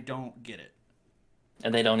I don't get it.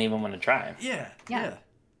 And they don't even want to try. Yeah.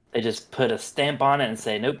 They just put a stamp on it and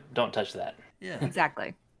say, nope, don't touch that. Yeah.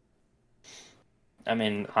 Exactly. I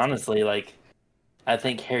mean, honestly, like, I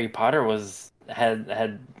think Harry Potter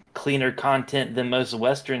had cleaner content than most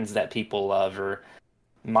Westerns that people love, or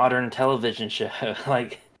modern television show.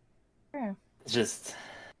 Like, it's just...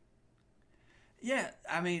 Yeah,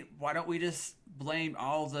 I mean, why don't we just blame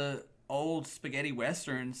all the old spaghetti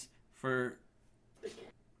Westerns for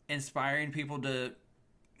inspiring people to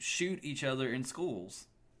shoot each other in schools?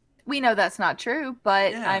 We know that's not true,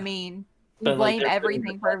 but Yeah. I mean, we But, like, blame they're everything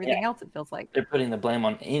putting- for everything yeah. else, it feels like. They're putting the blame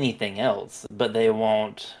on anything else, but they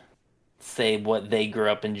won't say what they grew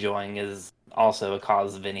up enjoying is also a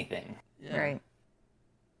cause of anything. Yeah. Right.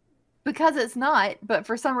 Because it's not, but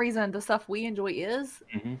for some reason the stuff we enjoy is.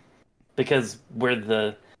 Because we're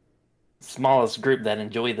the smallest group that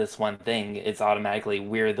enjoy this one thing, it's automatically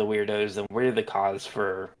we're the weirdos and we're the cause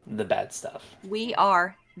for the bad stuff. We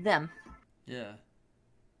are them. Yeah.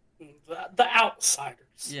 The outsiders.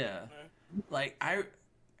 Yeah. Like, I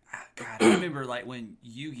remember, like, when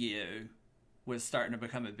Yu-Gi-Oh! Was starting to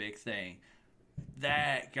become a big thing.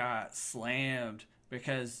 That got slammed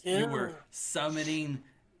because you were summoning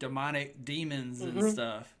demonic demons and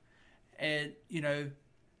stuff. And, you know,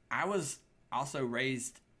 I was also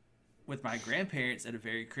raised with my grandparents at a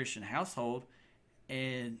very Christian household,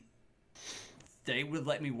 and they would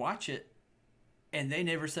let me watch it, and they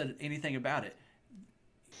never said anything about it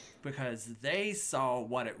because they saw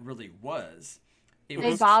what it really was.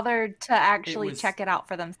 They bothered to actually was- check it out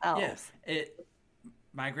for themselves. Yes,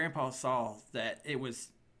 my grandpa saw that it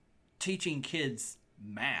was teaching kids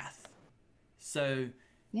math. So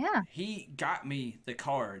Yeah. he got me the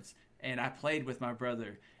cards, and I played with my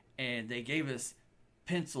brother, and they gave us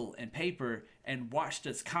pencil and paper and watched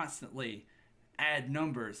us constantly add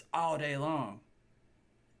numbers all day long.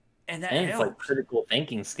 And that And it's helped. like critical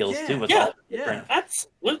thinking skills Yeah. too, with Yeah. all the Yeah. different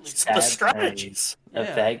Absolutely. The stats strategies. and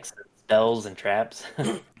Yeah. effects, and spells, and traps.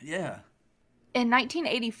 Yeah. In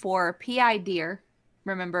 1984, P.I. Deer,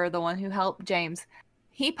 remember the one who helped James,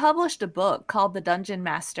 he published a book called The Dungeon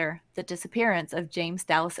Master, The Disappearance of James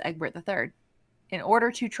Dallas Egbert III, in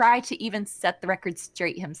order to try to even set the record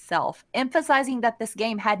straight himself, emphasizing that this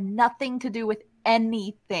game had nothing to do with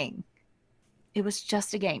anything. It was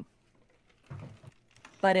just a game.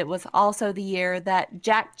 But it was also the year that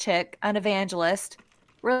Jack Chick, an evangelist,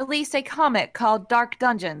 released a comic called Dark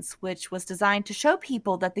Dungeons, which was designed to show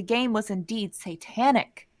people that the game was indeed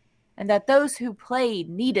satanic, and that those who played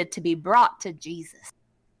needed to be brought to Jesus.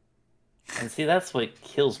 And see, that's what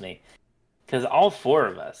kills me. Because all four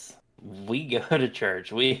of us, we go to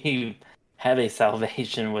church. We have a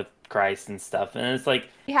salvation with Christ and stuff. And it's like,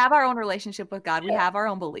 We have our own relationship with God. We Yeah. have our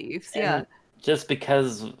own beliefs. and Yeah. just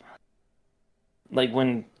because, like,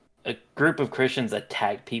 when a group of Christians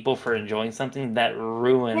attack people for enjoying something, that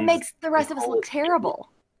ruins... It makes the rest of us look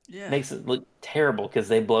terrible. Yeah. makes it look terrible because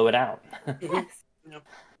they blow it out. Yes.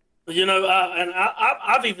 You know, and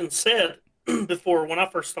I've even said before when I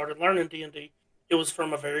first started learning D&D, it was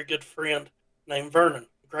from a very good friend named Vernon,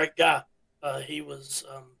 great guy. He was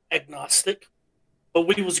agnostic, but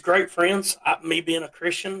we was great friends. Me being a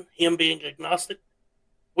Christian, him being agnostic,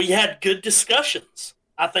 we had good discussions.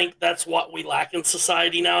 I think that's what we lack in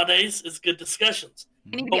society nowadays is good discussions.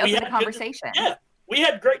 We need to But be we open to had good- conversation. Yeah, we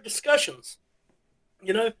had great discussions,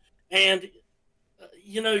 you know, and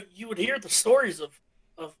you know, you would hear the stories of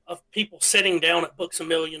people sitting down at Books A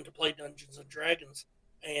Million to play Dungeons and Dragons,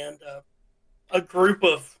 and a group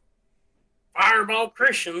of fireball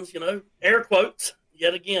Christians, you know, air quotes,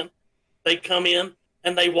 yet again, they come in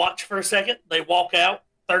and they watch for a second, they walk out,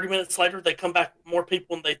 30 minutes later, they come back with more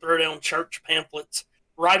people and they throw down church pamphlets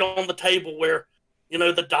right on the table where, you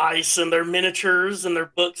know, the dice and their miniatures and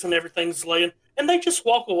their books and everything's laying, and they just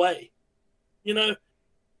walk away. You know,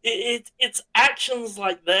 it's actions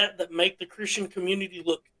like that make the Christian community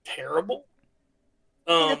look terrible.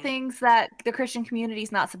 The things that the Christian community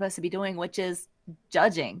is not supposed to be doing, which is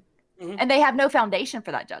judging, Mhm. and they have no foundation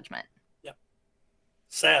for that judgment. Yeah,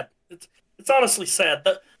 sad. It's honestly sad.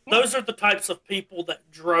 Those are the types of people that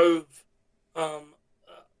drove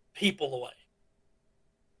people away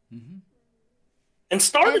Mm-hmm. and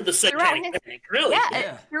started And the throughout Satanic Panic. Really, Yeah,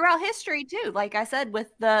 Yeah. throughout history too. Like I said,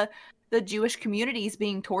 with the Jewish communities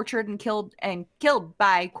being tortured and killed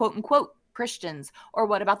by quote unquote Christians, or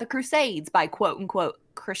what about the Crusades by quote unquote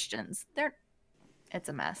Christians? It's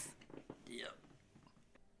a mess. Yep.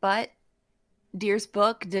 But Deere's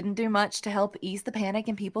book didn't do much to help ease the panic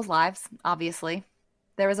in people's lives, obviously.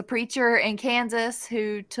 There was a preacher in Kansas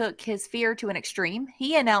who took his fear to an extreme.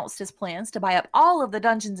 He announced his plans to buy up all of the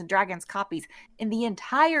Dungeons and Dragons copies in the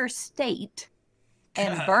entire state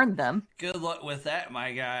and burn them. Good luck with that,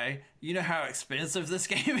 my guy. You know how expensive this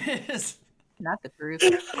game is? Not the truth.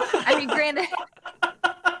 I mean, granted,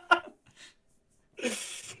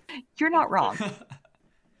 you're not wrong.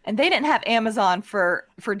 And they didn't have Amazon for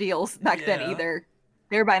deals back then Yeah. either.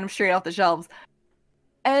 They were buying them straight off the shelves.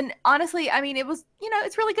 And honestly, I mean, it was,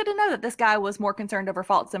 it's really good to know that this guy was more concerned over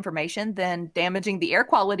false information than damaging the air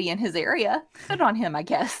quality in his area. Good on him, I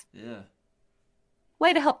guess. Yeah.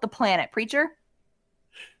 Way to help the planet, preacher.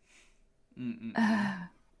 Mm-mm.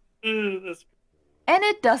 That's- And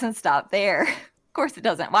it doesn't stop there. Of course it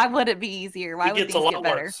doesn't. Why would it be easier? Why it would gets a things lot get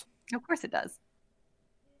better? worse. Of course it does.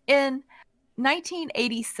 In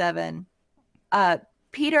 1987,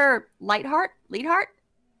 Peter Leithart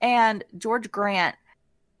and George Grant,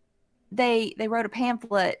 they wrote a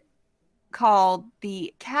pamphlet called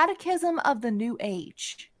The Catechism of the New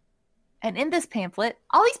Age. And in this pamphlet,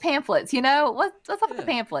 all these pamphlets, what's up with the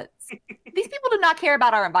pamphlets? These people do not care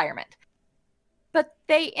about our environment. But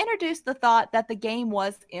they introduced the thought that the game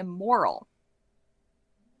was immoral.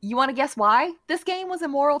 You want to guess why this game was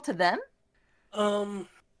immoral to them? I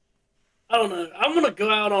don't know. I'm gonna go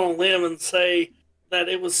out on a limb and say that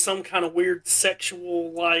it was some kind of weird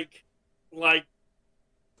sexual like.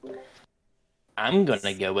 I'm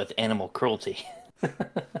gonna go with animal cruelty.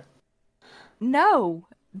 No.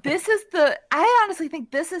 I honestly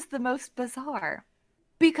think this is the most bizarre.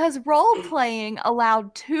 Because role-playing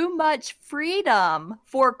allowed too much freedom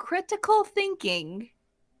for critical thinking,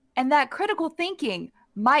 and that critical thinking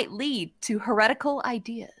might lead to heretical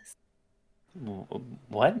ideas.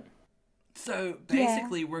 What? So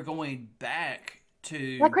basically, we're going back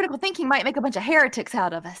to That critical thinking might make a bunch of heretics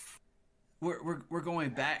out of us. we're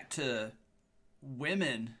going back to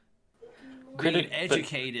women Critic- being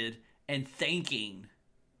educated and thinking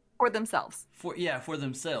For themselves. for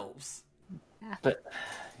themselves. But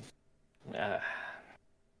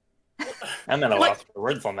I'm at a loss for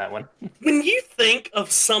words on that one. When you think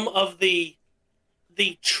of some of the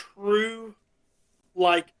true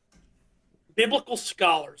like biblical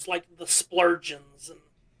scholars, like the Spurgeons and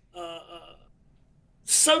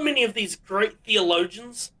so many of these great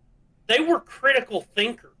theologians, they were critical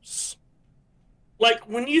thinkers. Like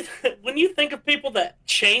when you think of people that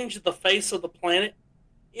change the face of the planet,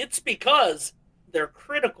 it's because they're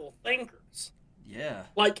critical thinkers. Yeah.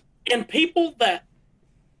 Like, and people that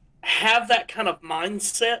have that kind of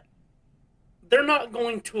mindset, they're not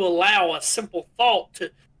going to allow a simple thought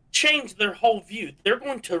to change their whole view. They're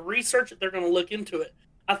going to research it. They're going to look into it.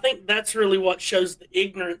 I think that's really what shows the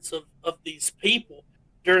ignorance of these people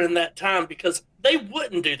during that time, because they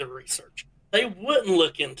wouldn't do the research. They wouldn't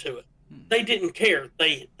look into it. They didn't care.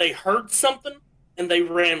 They heard something and they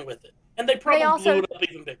ran with it. And they probably blew it up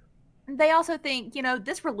even bigger. They also think,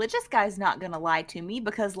 this religious guy's not going to lie to me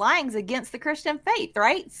because lying's against the Christian faith,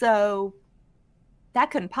 right? So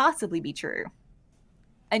that couldn't possibly be true.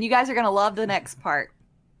 And you guys are going to love the next part.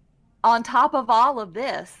 On top of all of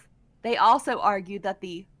this, they also argued that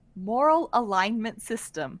the moral alignment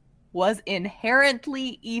system was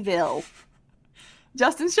inherently evil.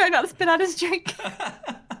 Justin's trying not to spit out his drink.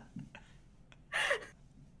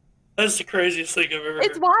 That's the craziest thing I've ever heard.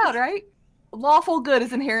 It's wild, right? Lawful good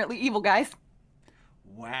is inherently evil, guys.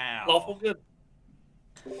 Wow. Lawful good.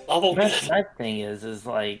 Lawful good. My thing is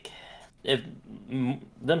like, if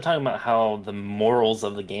them talking about how the morals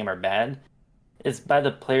of the game are bad, it's by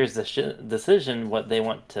the player's decision what they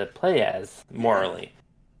want to play as morally.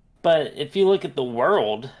 But if you look at the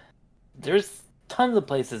world, there's tons of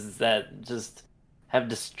places that just have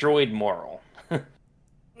destroyed moral.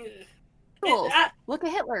 Cool. Look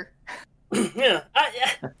at Hitler. Yeah,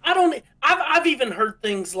 I don't. I've even heard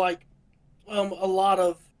things like a lot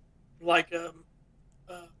of like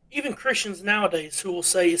even Christians nowadays who will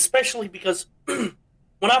say, especially because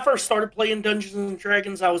when I first started playing Dungeons and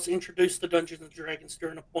Dragons, I was introduced to Dungeons and Dragons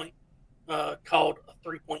during a point called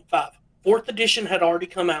 3.5. Fourth edition had already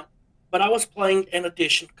come out, but I was playing an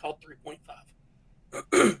edition called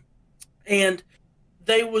 3.5. And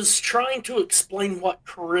they was trying to explain what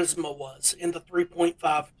charisma was in the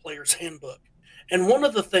 3.5 player's handbook. And one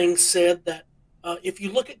of the things said that if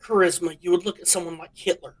you look at charisma, you would look at someone like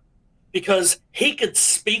Hitler, because he could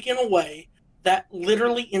speak in a way that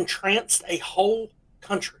literally entranced a whole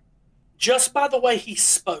country just by the way he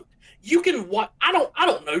spoke. You can what I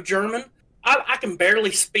don't know German. I can barely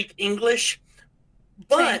speak English,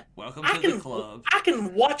 but welcome to the club. I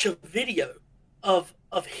can watch a video of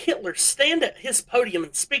Hitler stand at his podium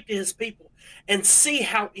and speak to his people and see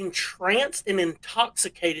how entranced and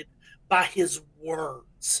intoxicated by his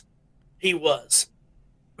words he was.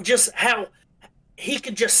 Just how he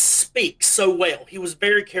could just speak so well. He was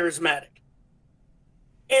very charismatic.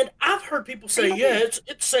 And I've heard people say, yeah,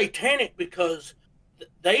 it's satanic because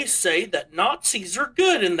they say that Nazis are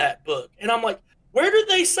good in that book. And I'm like, where did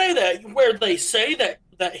they say that? Where they say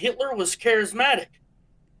that Hitler was charismatic?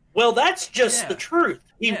 Well, that's just the truth.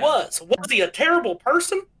 He was. Was he a terrible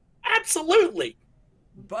person? Absolutely.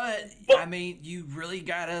 But I mean, you really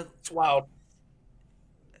gotta it's wild.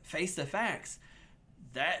 Face the facts.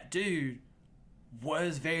 That dude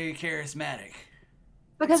was very charismatic.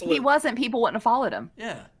 Because if he wasn't, people wouldn't have followed him.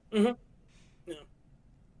 Yeah. Mm-hmm. Yeah.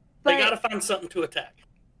 But, they got to find something to attack.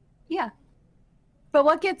 Yeah. But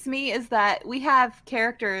what gets me is that we have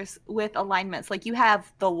characters with alignments. Like you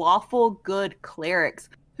have the lawful good clerics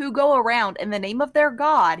who go around in the name of their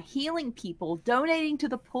god, healing people, donating to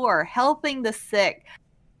the poor, helping the sick,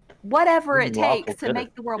 whatever it takes to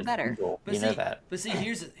make the world better. But know that. But see,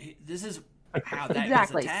 this is how that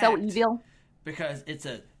exactly gets attacked. So evil. Because it's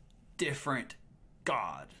a different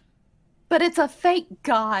god. But it's a fake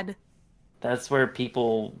god. That's where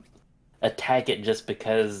people attack it just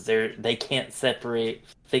because they can't separate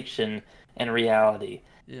fiction and reality.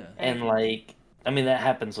 Yeah. And like, I mean, that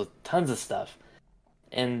happens with tons of stuff.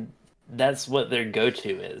 And that's what their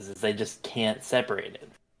go-to is they just can't separate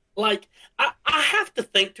it. Like, I have to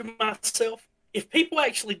think to myself, if people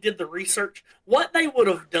actually did the research, what they would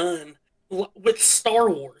have done with Star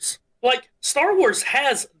Wars. Like, Star Wars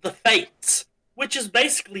has the Fates, which is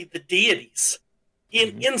basically the deities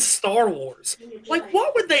in Star Wars. Like,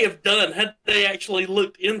 what would they have done had they actually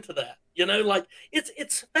looked into that? You know, like,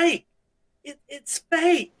 it's fake. It's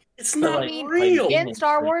fake. It's not real. In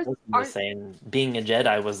Star Wars, saying being a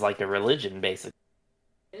Jedi was like a religion, basically.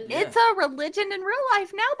 It's a religion in real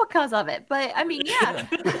life now because of it. But, I mean, yeah.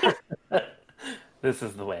 This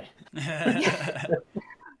is the way.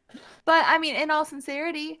 But, I mean, in all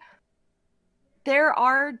sincerity, there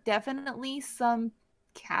are definitely some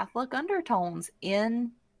Catholic undertones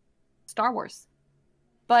in Star Wars.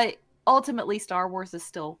 But ultimately, Star Wars is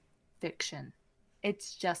still fiction.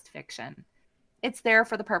 It's just fiction. It's there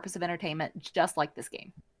for the purpose of entertainment, just like this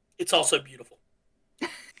game. It's also beautiful.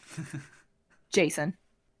 Jason.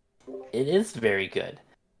 It is very good.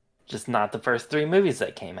 Just not the first 3 movies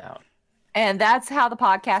that came out. And that's how the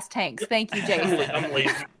podcast tanks. Thank you, Jason. I'm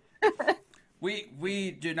leaving.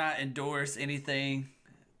 We do not endorse anything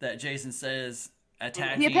that Jason says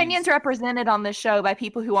attacking. The opinions represented on this show by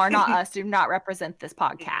people who are not us do not represent this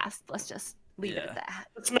podcast. Let's just leave it at that.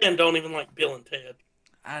 This man don't even like Bill and Ted.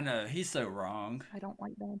 I know, he's so wrong. I don't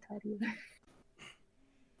like Bill and Ted either.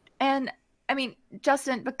 And, I mean,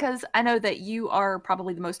 Justin, because I know that you are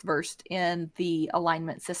probably the most versed in the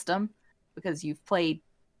alignment system because you've played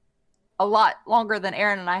a lot longer than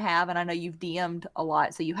Aaron and I have, and I know you've DM'd a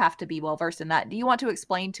lot, so you have to be well versed in that. Do you want to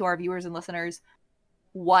explain to our viewers and listeners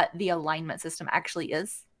what the alignment system actually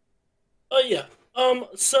is? Oh, yeah.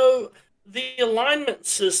 So the alignment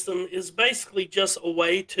system is basically just a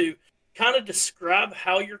way to kind of describe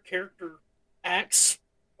how your character acts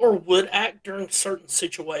or would act during certain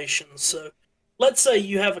situations. So let's say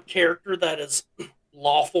you have a character that is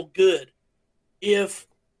lawful good. If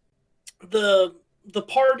the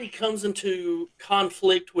party comes into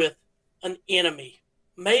conflict with an enemy,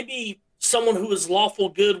 maybe someone who is lawful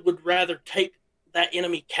good would rather take that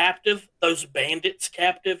enemy captive, those bandits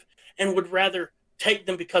captive, and would rather take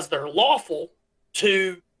them because they're lawful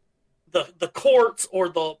to the courts or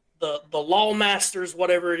the law masters,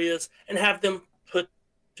 whatever it is, and have them put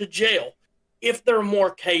to jail. If they're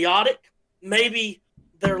more chaotic, maybe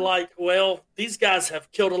they're like, well, these guys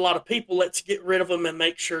have killed a lot of people. Let's get rid of them and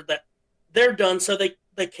make sure that they're done so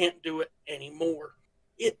they can't do it anymore.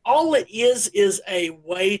 All it is a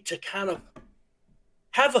way to kind of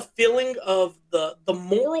have a feeling of the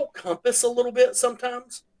moral compass a little bit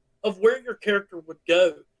sometimes of where your character would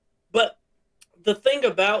go. But the thing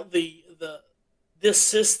about this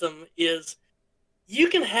system is you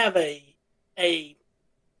can have a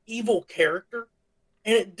evil character,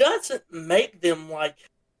 and it doesn't make them like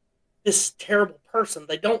this terrible person.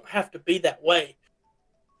 They don't have to be that way.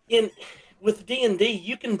 With D&D,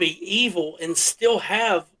 you can be evil and still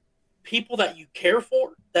have people that you care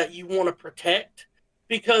for, that you want to protect,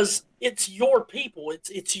 because it's your people,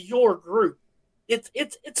 it's your group.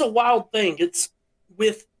 It's a wild thing. It's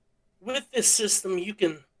with this system,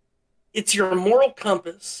 it's your moral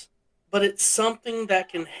compass, but it's something that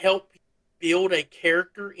can help build a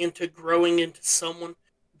character into growing into someone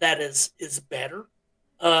that is better,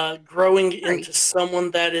 growing into someone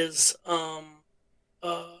that is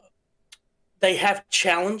they have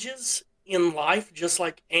challenges in life, just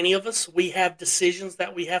like any of us. We have decisions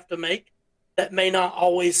that we have to make that may not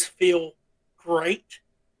always feel great,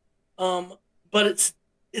 but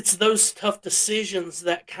it's those tough decisions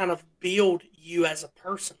that kind of build you as a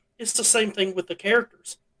person. It's the same thing with the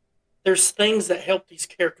characters. There's things that help these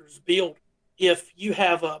characters build. If you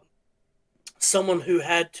have someone who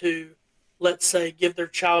had to, let's say, give their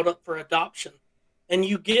child up for adoption, and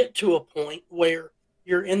you get to a point where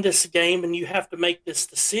you're in this game and you have to make this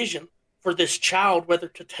decision for this child, whether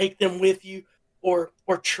to take them with you or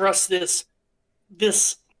trust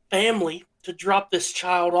this family to drop this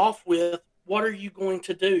child off with, what are you going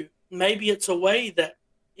to do? Maybe it's a way that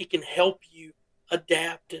it can help you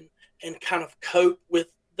adapt and kind of cope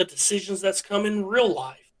with the decisions that's come in real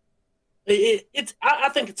life. I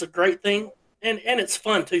think it's a great thing, and it's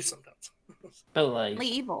fun too sometimes. But like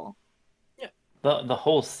evil. Yeah. The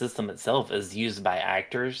whole system itself is used by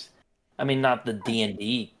actors. I mean, not the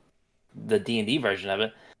D&D version of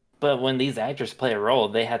it, but when these actors play a role,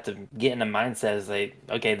 they have to get in a mindset as like,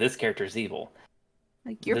 okay, this character is evil.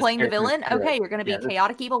 Like, you're playing the villain? Okay, you're going to be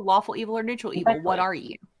chaotic evil, lawful evil, or neutral evil. Exactly. What are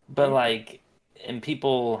you? But like, and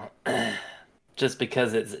people, just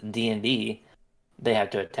because it's D&D, they have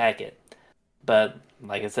to attack it. But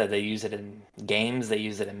like I said, they use it in games, they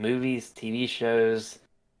use it in movies, TV shows.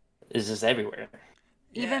 It's just everywhere.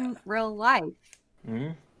 Even real life.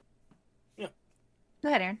 Mm-hmm. Yeah. Go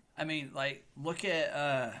ahead, Aaron. I mean, like, look at,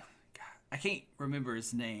 I can't remember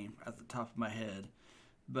his name at the top of my head,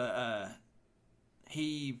 but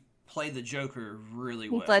he played the Joker really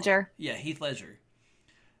well. Heath Ledger. Yeah, Heath Ledger.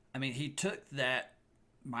 I mean, he took that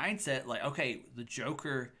mindset, like, okay, the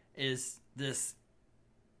Joker is this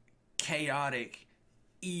chaotic,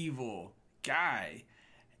 evil guy,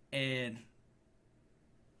 and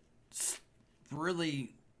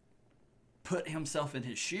really put himself in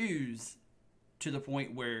his shoes to the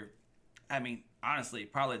point where, I mean, honestly,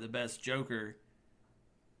 probably the best Joker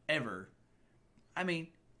ever. I mean,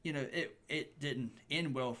 you know, it didn't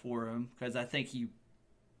end well for him because I think he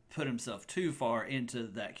put himself too far into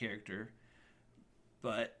that character.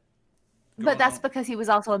 But that's because he was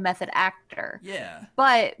also a method actor. Yeah.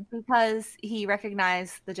 But because he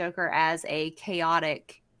recognized the Joker as a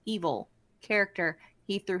chaotic, evil character,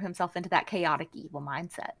 he threw himself into that chaotic, evil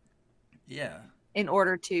mindset. Yeah. In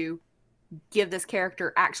order to give this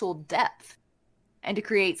character actual depth and to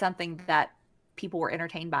create something that people were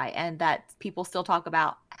entertained by and that people still talk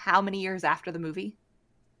about how many years after the movie.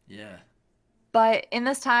 Yeah. But in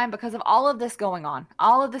this time, because of all of this going on,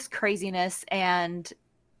 all of this craziness and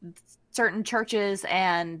certain churches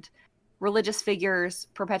and religious figures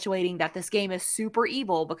perpetuating that this game is super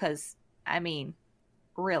evil because, I mean,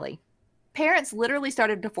 really. Parents literally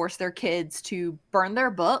started to force their kids to burn their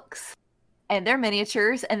books and their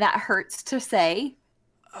miniatures, and that hurts to say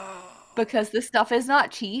because this stuff is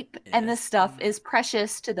not cheap and this stuff is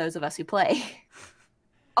precious to those of us who play.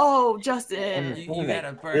 Oh, Justin. You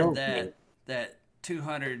gotta burn that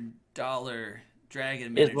 $200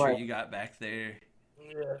 dragon miniature you got back there.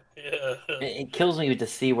 Yeah. It kills me to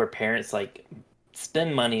see where parents like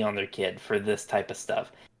spend money on their kid for this type of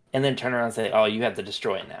stuff and then turn around and say, oh, you have to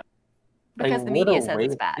destroy it now. Because like, the media says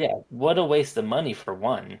it's bad. Yeah, what a waste of money for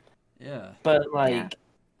one. Yeah. But like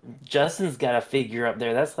Justin's got a figure up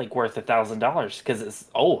there that's like worth $1,000 because it's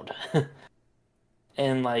old.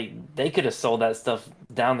 And like they could have sold that stuff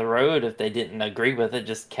down the road if they didn't agree with it,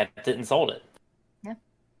 just kept it and sold it. Yeah.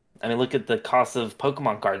 I mean, look at the cost of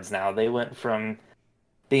Pokemon cards now. They went from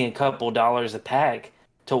being a couple dollars a pack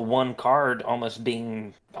to one card almost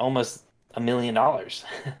being almost $1 million.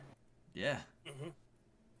 Yeah. Mm-hmm.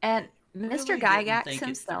 And Mr. Gygax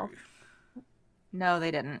himself. No,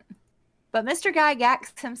 they didn't. But Mr.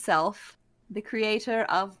 Gygax himself, the creator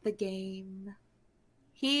of the game,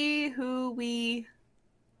 he who we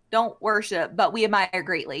don't worship, but we admire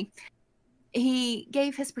greatly, He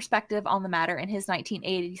gave his perspective on the matter in his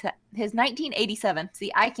 1987.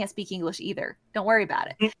 See, I can't speak English either. Don't worry about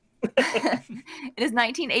it. In his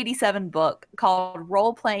 1987 book called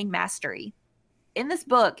Role Playing Mastery. In this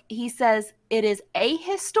book, he says it is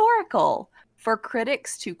ahistorical for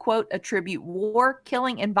critics to, quote, attribute war,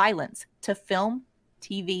 killing, and violence to film,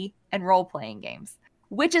 TV, and role-playing games.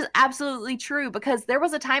 Which is absolutely true, because there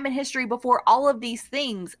was a time in history before all of these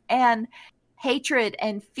things, and hatred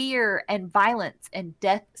and fear and violence and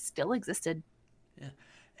death still existed. Yeah.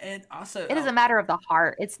 And also, it is a matter of the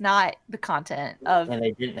heart. It's not the content of. And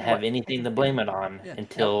they didn't have anything to blame it on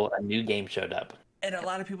until a new game showed up. And a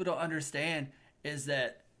lot of people don't understand is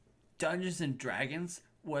that Dungeons and Dragons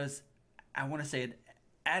was, I want to say, an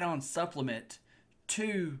add-on supplement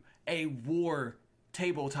to a war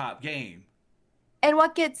tabletop game. And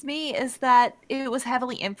what gets me is that it was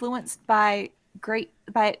heavily influenced by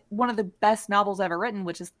one of the best novels ever written,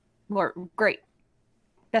 which is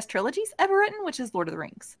best trilogies ever written, which is Lord of the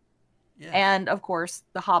Rings. Yeah. And of course,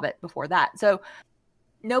 The Hobbit before that. So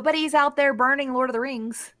nobody's out there burning Lord of the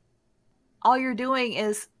Rings. All you're doing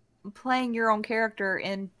is playing your own character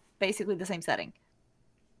in basically the same setting.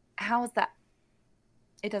 How is that?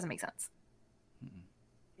 It doesn't make sense.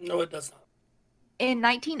 No, it does not. In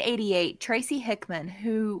 1988, Tracy Hickman,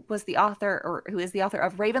 who is the author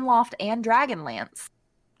of Ravenloft and Dragonlance,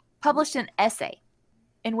 published an essay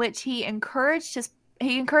in which he encouraged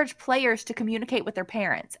players to communicate with their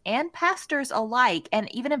parents and pastors alike,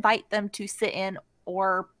 and even invite them to sit in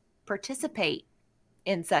or participate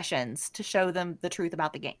in sessions to show them the truth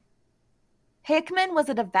about the game. Hickman was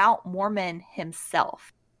a devout Mormon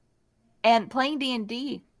himself, and playing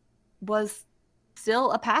D&D was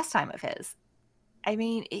still a pastime of his. I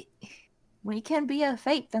mean, we can be a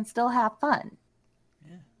faith and still have fun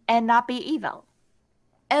and not be evil.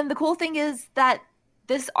 And the cool thing is that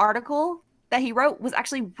this article that he wrote was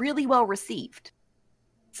actually really well received.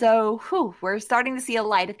 So, we're starting to see a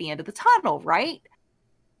light at the end of the tunnel, right?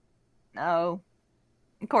 No,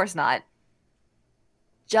 of course not.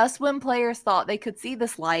 Just when players thought they could see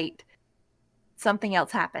this light, something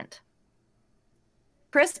else happened.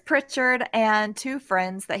 Chris Pritchard and two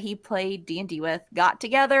friends that he played D&D with got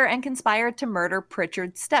together and conspired to murder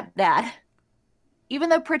Pritchard's stepdad. Even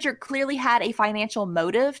though Pritchard clearly had a financial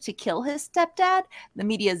motive to kill his stepdad, the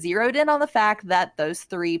media zeroed in on the fact that those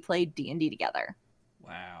three played D&D together.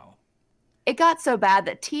 Wow. It got so bad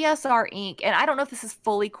that TSR Inc., and I don't know if this is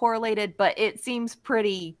fully correlated, but it seems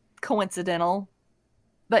pretty coincidental,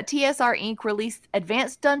 but TSR Inc. released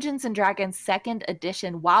Advanced Dungeons & Dragons 2nd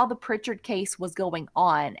Edition while the Pritchard case was going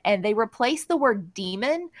on, and they replaced the word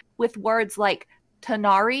demon with words like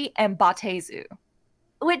Tanari and Batezu,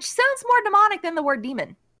 which sounds more demonic than the word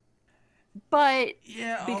demon. But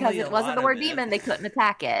because it wasn't the word demon, they couldn't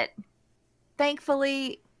attack it.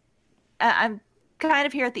 Thankfully, I'm kind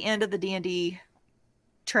of here at the end of the D&D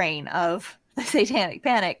train of the Satanic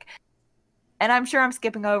Panic. And I'm sure I'm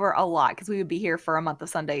skipping over a lot because we would be here for a month of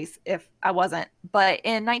Sundays if I wasn't. But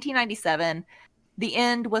in 1997, the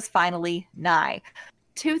end was finally nigh.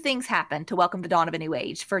 Two things happened to welcome the dawn of a new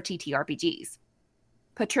age for TTRPGs.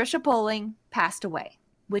 Patricia Poling passed away,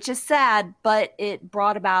 which is sad, but it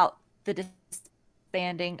brought about the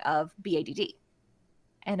disbanding of BADD.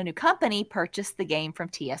 And a new company purchased the game from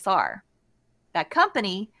TSR. That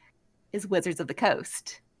company is Wizards of the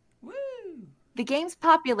Coast. The game's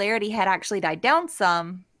popularity had actually died down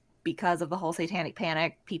some because of the whole Satanic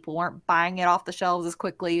Panic. People weren't buying it off the shelves as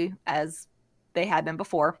quickly as they had been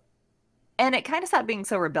before. And it kind of stopped being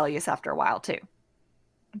so rebellious after a while, too.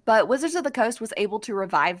 But Wizards of the Coast was able to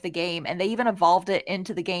revive the game, and they even evolved it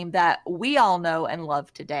into the game that we all know and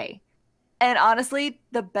love today. And honestly,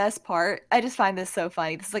 the best part, I just find this so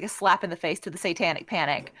funny. This is like a slap in the face to the Satanic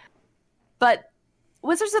Panic. But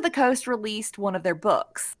Wizards of the Coast released one of their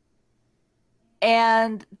books.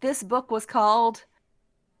 And this book was called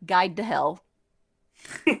Guide to Hell.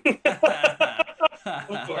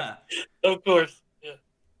 Of course. Yeah.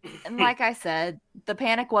 And like I said, the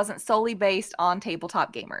panic wasn't solely based on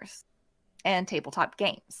tabletop gamers and tabletop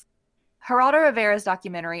games. Geraldo Rivera's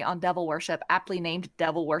documentary on devil worship, aptly named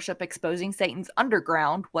Devil Worship Exposing Satan's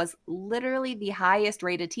Underground, was literally the highest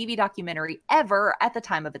rated TV documentary ever at the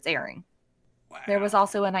time of its airing. Wow. There was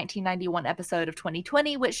also a 1991 episode of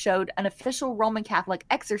 2020 which showed an official Roman Catholic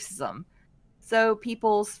exorcism. So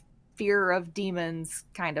people's fear of demons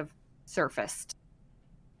kind of surfaced.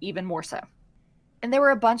 Even more so. And there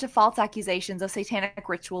were a bunch of false accusations of satanic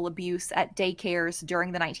ritual abuse at daycares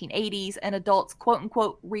during the 1980s and adults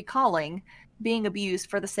quote-unquote recalling being abused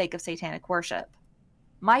for the sake of satanic worship.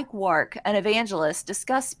 Mike Wark, an evangelist,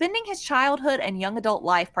 discussed spending his childhood and young adult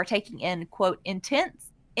life partaking in quote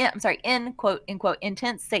intense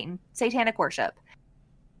satanic worship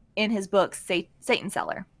in his book Satan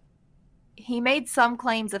Seller. He made some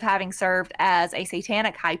claims of having served as a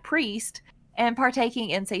satanic high priest and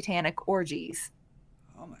partaking in satanic orgies.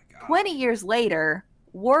 Oh my God. 20 years later,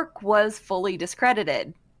 Wark was fully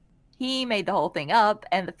discredited. He made the whole thing up,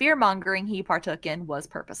 and the fear-mongering he partook in was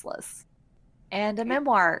purposeless. And a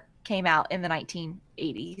memoir came out in the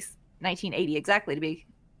 1980s, 1980 exactly to be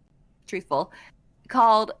truthful,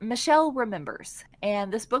 called Michelle Remembers,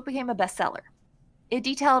 and this book became a bestseller. It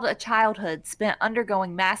detailed a childhood spent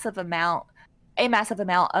undergoing a massive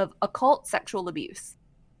amount of occult sexual abuse.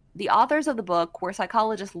 The authors of the book were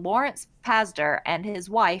psychologist Lawrence Pazder and his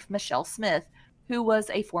wife, Michelle Smith, who was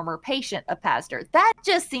a former patient of Pazder. That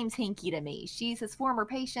just seems hinky to me. She's his former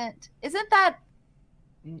patient. Isn't that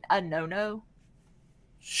a no-no?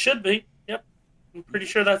 Should be. Yep. I'm pretty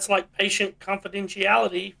sure that's like patient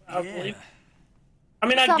confidentiality, I believe. I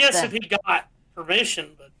mean, I guess if he got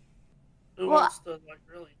permission, but who wants to like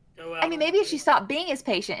really go out? I mean, maybe if she stopped being his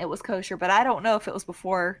patient, it was kosher, but I don't know if it was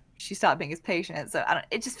before she stopped being his patient. So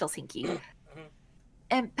it just feels hinky.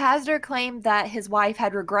 And Pazder claimed that his wife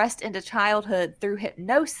had regressed into childhood through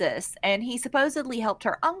hypnosis, and he supposedly helped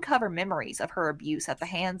her uncover memories of her abuse at the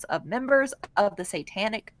hands of members of the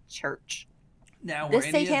Satanic Church. Now, were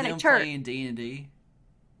any of them playing D&D?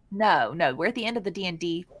 No, we're at the end of the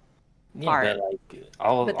D&D part. Yeah, but like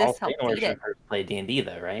all Satan worshippers play D&D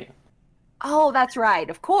though, right? Oh, that's right.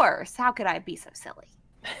 Of course. How could I be so silly?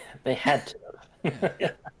 They had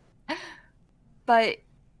to. But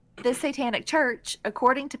the Satanic Church,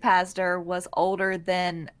 according to Pazder, was older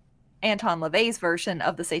than Anton LaVey's version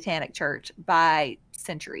of the Satanic Church by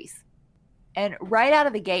centuries. And right out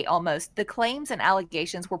of the gate, almost, the claims and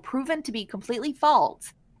allegations were proven to be completely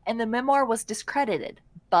false, and the memoir was discredited.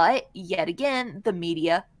 But, yet again, the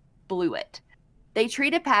media blew it. They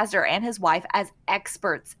treated Pazder and his wife as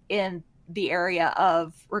experts in the area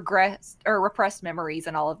of repressed memories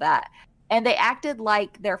and all of that. And they acted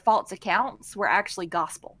like their false accounts were actually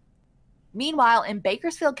gospel. Meanwhile, in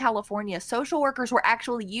Bakersfield, California, social workers were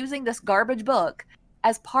actually using this garbage book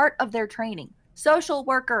as part of their training. Social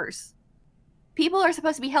workers. People are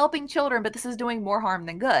supposed to be helping children, but this is doing more harm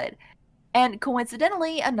than good. And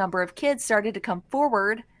coincidentally, a number of kids started to come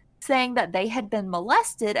forward saying that they had been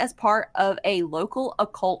molested as part of a local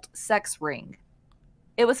occult sex ring.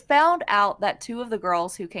 It was found out that two of the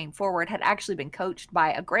girls who came forward had actually been coached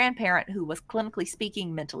by a grandparent who was clinically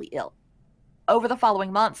speaking mentally ill. Over the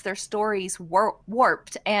following months, their stories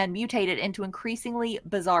warped and mutated into increasingly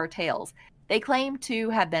bizarre tales. They claimed to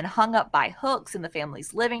have been hung up by hooks in the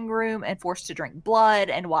family's living room and forced to drink blood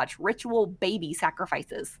and watch ritual baby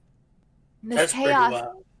sacrifices. That's chaos, pretty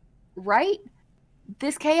wild. Right?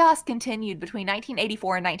 This chaos continued between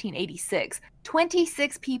 1984 and 1986.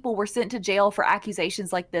 26 people were sent to jail for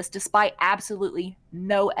accusations like this, despite absolutely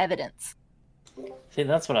no evidence. See,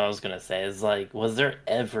 that's what I was going to say, is like, was there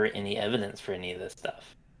ever any evidence for any of this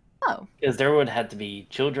stuff? No. Because there would have to be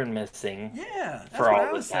children missing. Yeah, that's what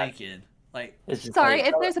I was thinking. Like, sorry,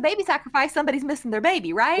 if there's a baby sacrifice, somebody's missing their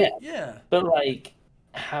baby, right? Yeah. But like,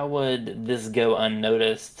 how would this go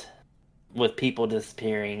unnoticed with people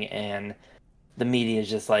disappearing and the media is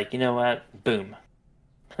just like, you know what? Boom.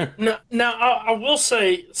 Now, I will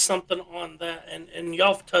say something on that, and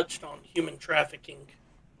y'all have touched on human trafficking,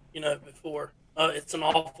 before. It's an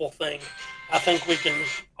awful thing. I think we can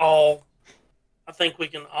all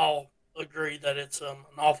agree that it's an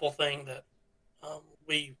awful thing that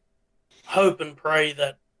we hope and pray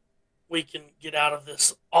that we can get out of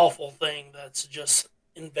this awful thing that's just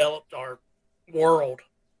enveloped our world.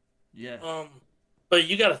 Yeah. But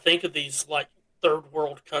you got to think of these like third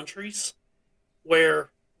world countries where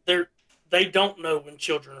they don't know when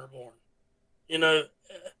children are born,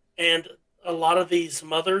 and a lot of these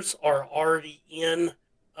mothers are already in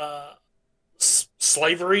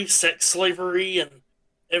slavery, sex slavery, and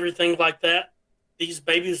everything like that. These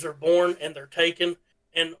babies are born and they're taken,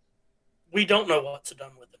 and we don't know what's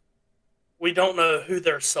done with them. We don't know who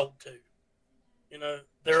they're sold to.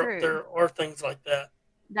 There are things like that.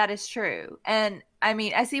 That is true. And I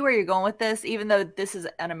mean, I see where you're going with this, even though this is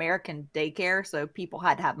an American daycare, so people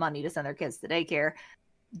had to have money to send their kids to daycare.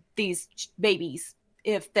 These babies,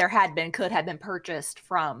 if there had been, could have been purchased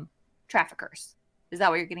from traffickers. Is that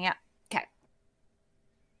what you're getting at? Okay.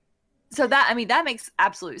 So that makes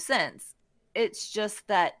absolute sense. It's just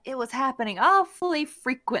that it was happening awfully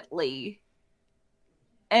frequently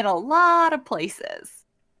in a lot of places.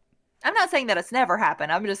 I'm not saying that it's never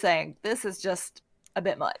happened. I'm just saying this is just a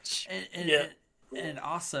bit much. And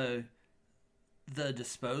also the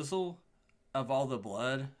disposal of all the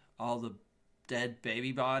blood, all the dead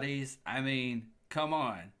baby bodies. I mean, come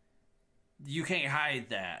on. You can't hide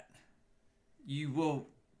that. You will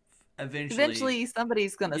Eventually,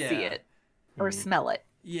 somebody's going to see it or smell it.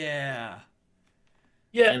 Yeah.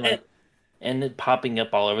 Yeah, and it popping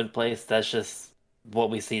up all over the place. That's just what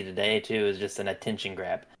we see today too. Is just an attention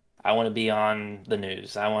grab. I want to be on the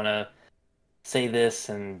news. I want to say this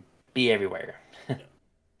and be everywhere.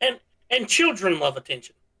 and children love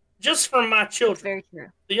attention. Just from my children. It's very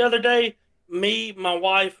true. The other day, me, my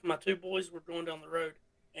wife, my two boys were going down the road,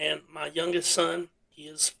 and my youngest son, he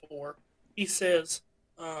is 4. He says,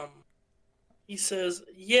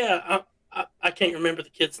 yeah, I can't remember the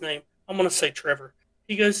kid's name. I'm gonna say Trevor.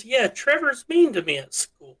 He goes, yeah, Trevor's mean to me at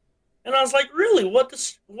school. And I was like, really? What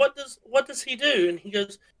does he do? And he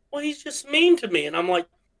goes, well, he's just mean to me. And I'm like,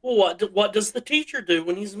 well, what does the teacher do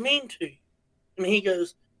when he's mean to you? And he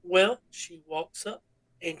goes, well, she walks up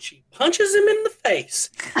and she punches him in the face,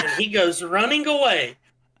 and he goes running away.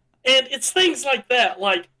 And it's things like that.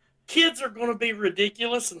 Like, kids are going to be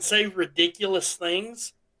ridiculous and say ridiculous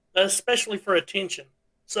things, especially for attention.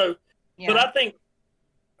 So, But I think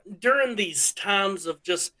during these times of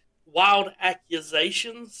just wild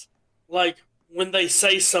accusations, like when they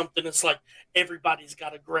say something, it's like everybody's got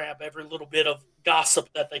to grab every little bit of gossip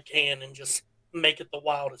that they can and just make it the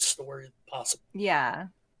wildest story possible. Yeah.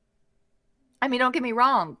 I mean, don't get me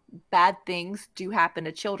wrong. Bad things do happen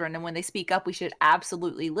to children, and when they speak up, we should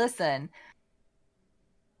absolutely listen.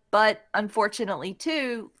 But unfortunately,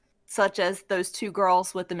 too, such as those 2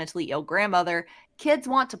 girls with the mentally ill grandmother, kids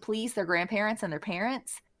want to please their grandparents and their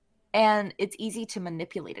parents, and it's easy to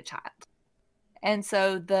manipulate a child. And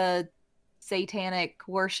so the satanic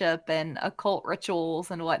worship and occult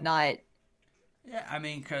rituals and whatnot. Yeah, I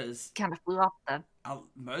mean, because kind of flew off the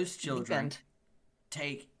most children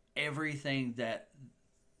take everything that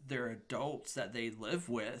their adults that they live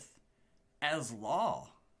with as law.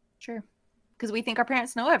 Sure. Because we think our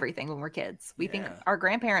parents know everything when we're kids. We think our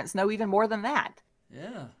grandparents know even more than that.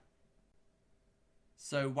 Yeah.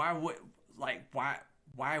 So why would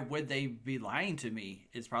they be lying to me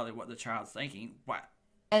is probably what the child's thinking. Why?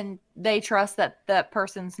 And they trust that that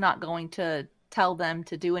person's not going to tell them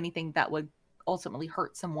to do anything that would ultimately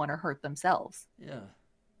hurt someone or hurt themselves. Yeah.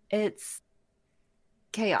 It's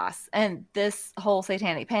chaos. And this whole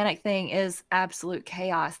satanic panic thing is absolute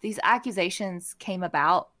chaos. These accusations came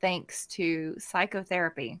about thanks to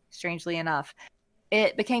psychotherapy, strangely enough.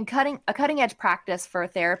 It became a cutting edge practice for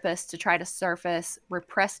therapists to try to surface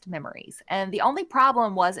repressed memories. And the only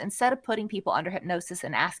problem was, instead of putting people under hypnosis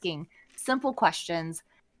and asking simple questions,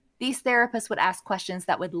 these therapists would ask questions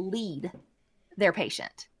that would lead their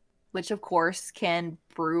patient, which of course can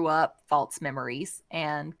brew up false memories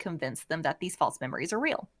and convince them that these false memories are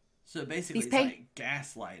real. So basically it's like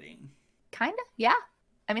gaslighting. Kind of, yeah.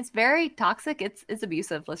 I mean, it's very toxic. It's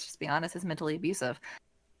abusive. Let's just be honest. It's mentally abusive.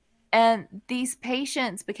 And these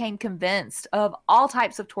patients became convinced of all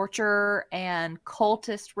types of torture and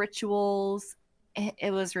cultist rituals.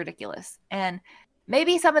 It was ridiculous. And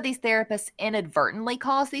maybe some of these therapists inadvertently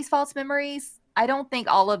caused these false memories. I don't think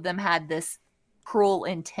all of them had this cruel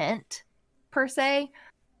intent per se,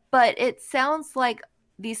 but it sounds like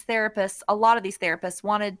a lot of these therapists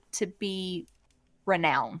wanted to be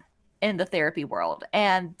renowned in the therapy world,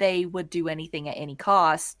 and they would do anything at any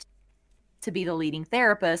cost to be the leading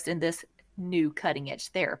therapist in this new cutting edge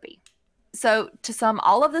therapy. So to sum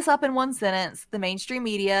all of this up in one sentence, the mainstream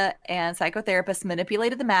media and psychotherapists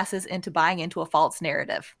manipulated the masses into buying into a false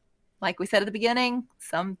narrative. Like we said at the beginning,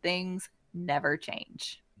 some things never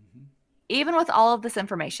change. Mm-hmm. Even with all of this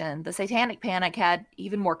information, the satanic panic had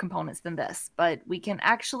even more components than this, but we can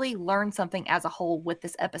actually learn something as a whole with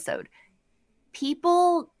this episode.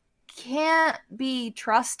 People can't be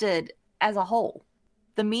trusted as a whole.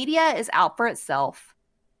 The media is out for itself,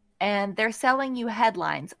 and they're selling you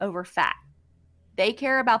headlines over fact. They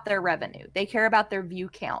care about their revenue. They care about their view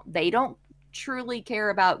count. They don't truly care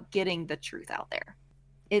about getting the truth out there.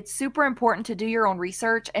 It's super important to do your own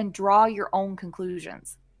research and draw your own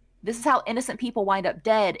conclusions. This is how innocent people wind up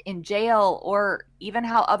dead, in jail, or even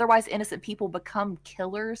how otherwise innocent people become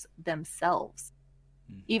killers themselves.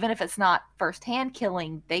 Even if it's not firsthand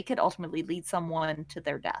killing, they could ultimately lead someone to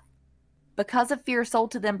their death because of fear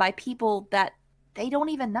sold to them by people that they don't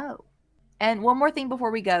even know. And one more thing before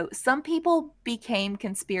we go. Some people became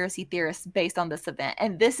conspiracy theorists based on this event,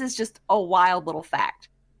 and this is just a wild little fact.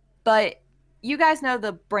 But you guys know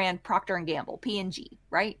the brand Procter & Gamble, P&G,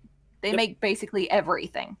 right? They make basically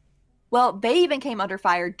everything. Well, they even came under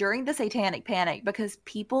fire during the satanic panic because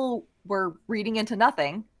people were reading into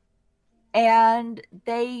nothing And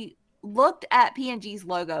they looked at P&G's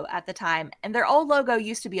logo at the time, and their old logo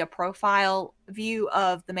used to be a profile view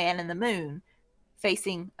of the man in the moon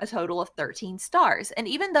facing a total of 13 stars. And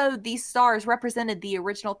even though these stars represented the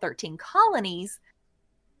original 13 colonies,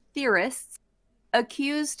 theorists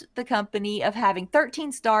accused the company of having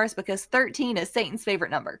 13 stars because 13 is Satan's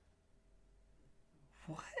favorite number.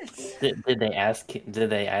 What? Did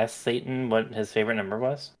they ask Satan what his favorite number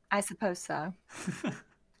was? I suppose so.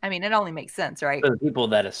 I mean, it only makes sense, right? So the people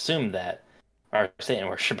that assume that are Satan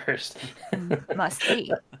worshippers. Must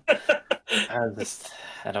be.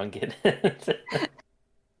 I don't get it.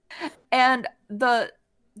 And the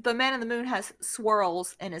man in the moon has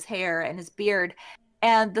swirls in his hair and his beard,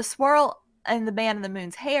 and the swirl in the man in the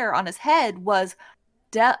moon's hair on his head was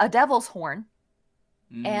a devil's horn.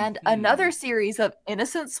 And another series of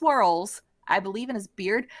innocent swirls, I believe in his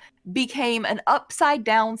beard, became an upside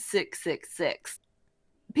down 666.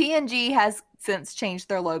 P&G has since changed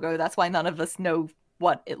their logo. That's why none of us know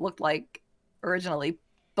what it looked like originally.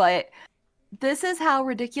 But this is how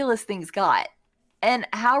ridiculous things got, and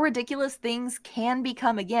how ridiculous things can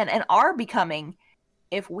become again, and are becoming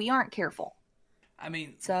if we aren't careful. I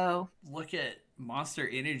mean, so look at Monster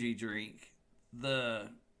Energy drink.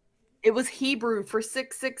 It was Hebrew for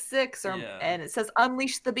 666, and it says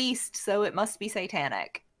unleash the beast, so it must be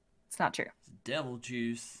satanic. It's not true. It's devil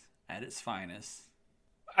juice at its finest.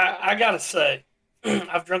 I gotta say,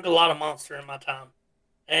 I've drunk a lot of Monster in my time.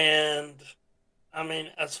 And, I mean,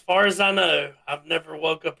 as far as I know, I've never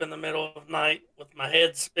woke up in the middle of the night with my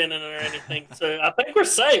head spinning or anything. So I think we're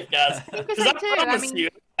safe, guys. Because I promise you,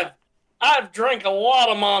 I've drank a lot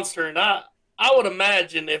of Monster, and I would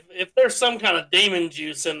imagine if there's some kind of demon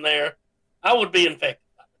juice in there, I would be infected.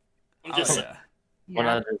 I'm just saying. Well,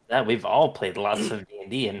 not just that, we've all played lots of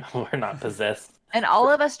D&D, and we're not possessed. And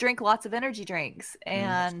all of us drink lots of energy drinks,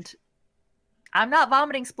 and I'm not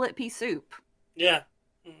vomiting split pea soup. Yeah.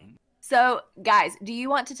 So, guys, do you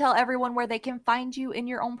want to tell everyone where they can find you in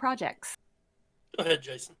your own projects? Go ahead,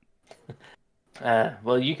 Jason.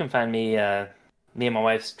 Well, you can find me. Me and my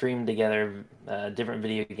wife stream together different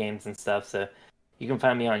video games and stuff. So you can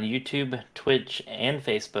find me on YouTube, Twitch, and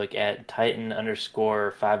Facebook at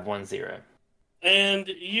Titan_510. And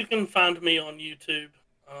you can find me on YouTube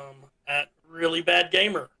at Really Bad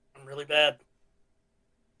Gamer. I'm really bad.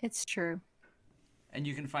 It's true. And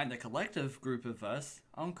you can find the collective group of us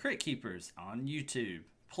on Crit Keepers on YouTube,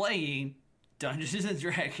 playing Dungeons and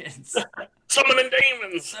Dragons. Summoning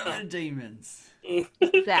demons. Summoning demons.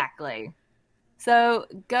 Exactly. So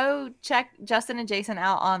go check Justin and Jason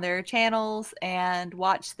out on their channels and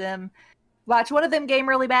watch them. Watch one of them game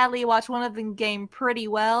really badly, watch one of them game pretty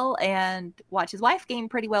well, and watch his wife game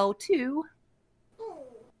pretty well too.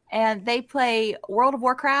 And they play World of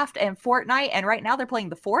Warcraft and Fortnite, and right now they're playing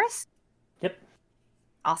The Forest. Yep.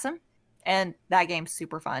 Awesome. And that game's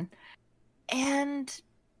super fun. And,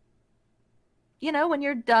 you know, when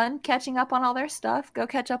you're done catching up on all their stuff, go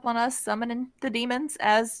catch up on us summoning the demons,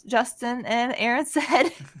 as Justin and Aaron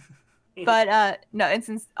said. But no,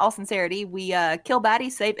 in all sincerity, we kill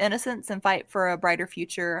baddies, save innocents, and fight for a brighter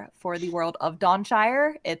future for the world of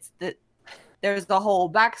Dawnshire. There's the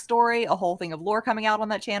whole backstory, a whole thing of lore coming out on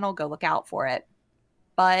that channel. Go look out for it.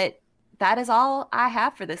 But that is all I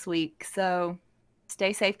have for this week. So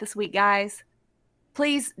stay safe this week, guys.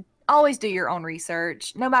 Please always do your own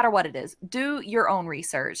research, no matter what it is. Do your own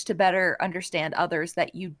research to better understand others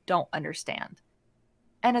that you don't understand.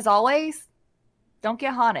 And as always, don't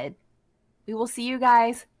get haunted. We will see you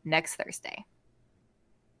guys next Thursday.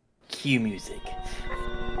 Cue music.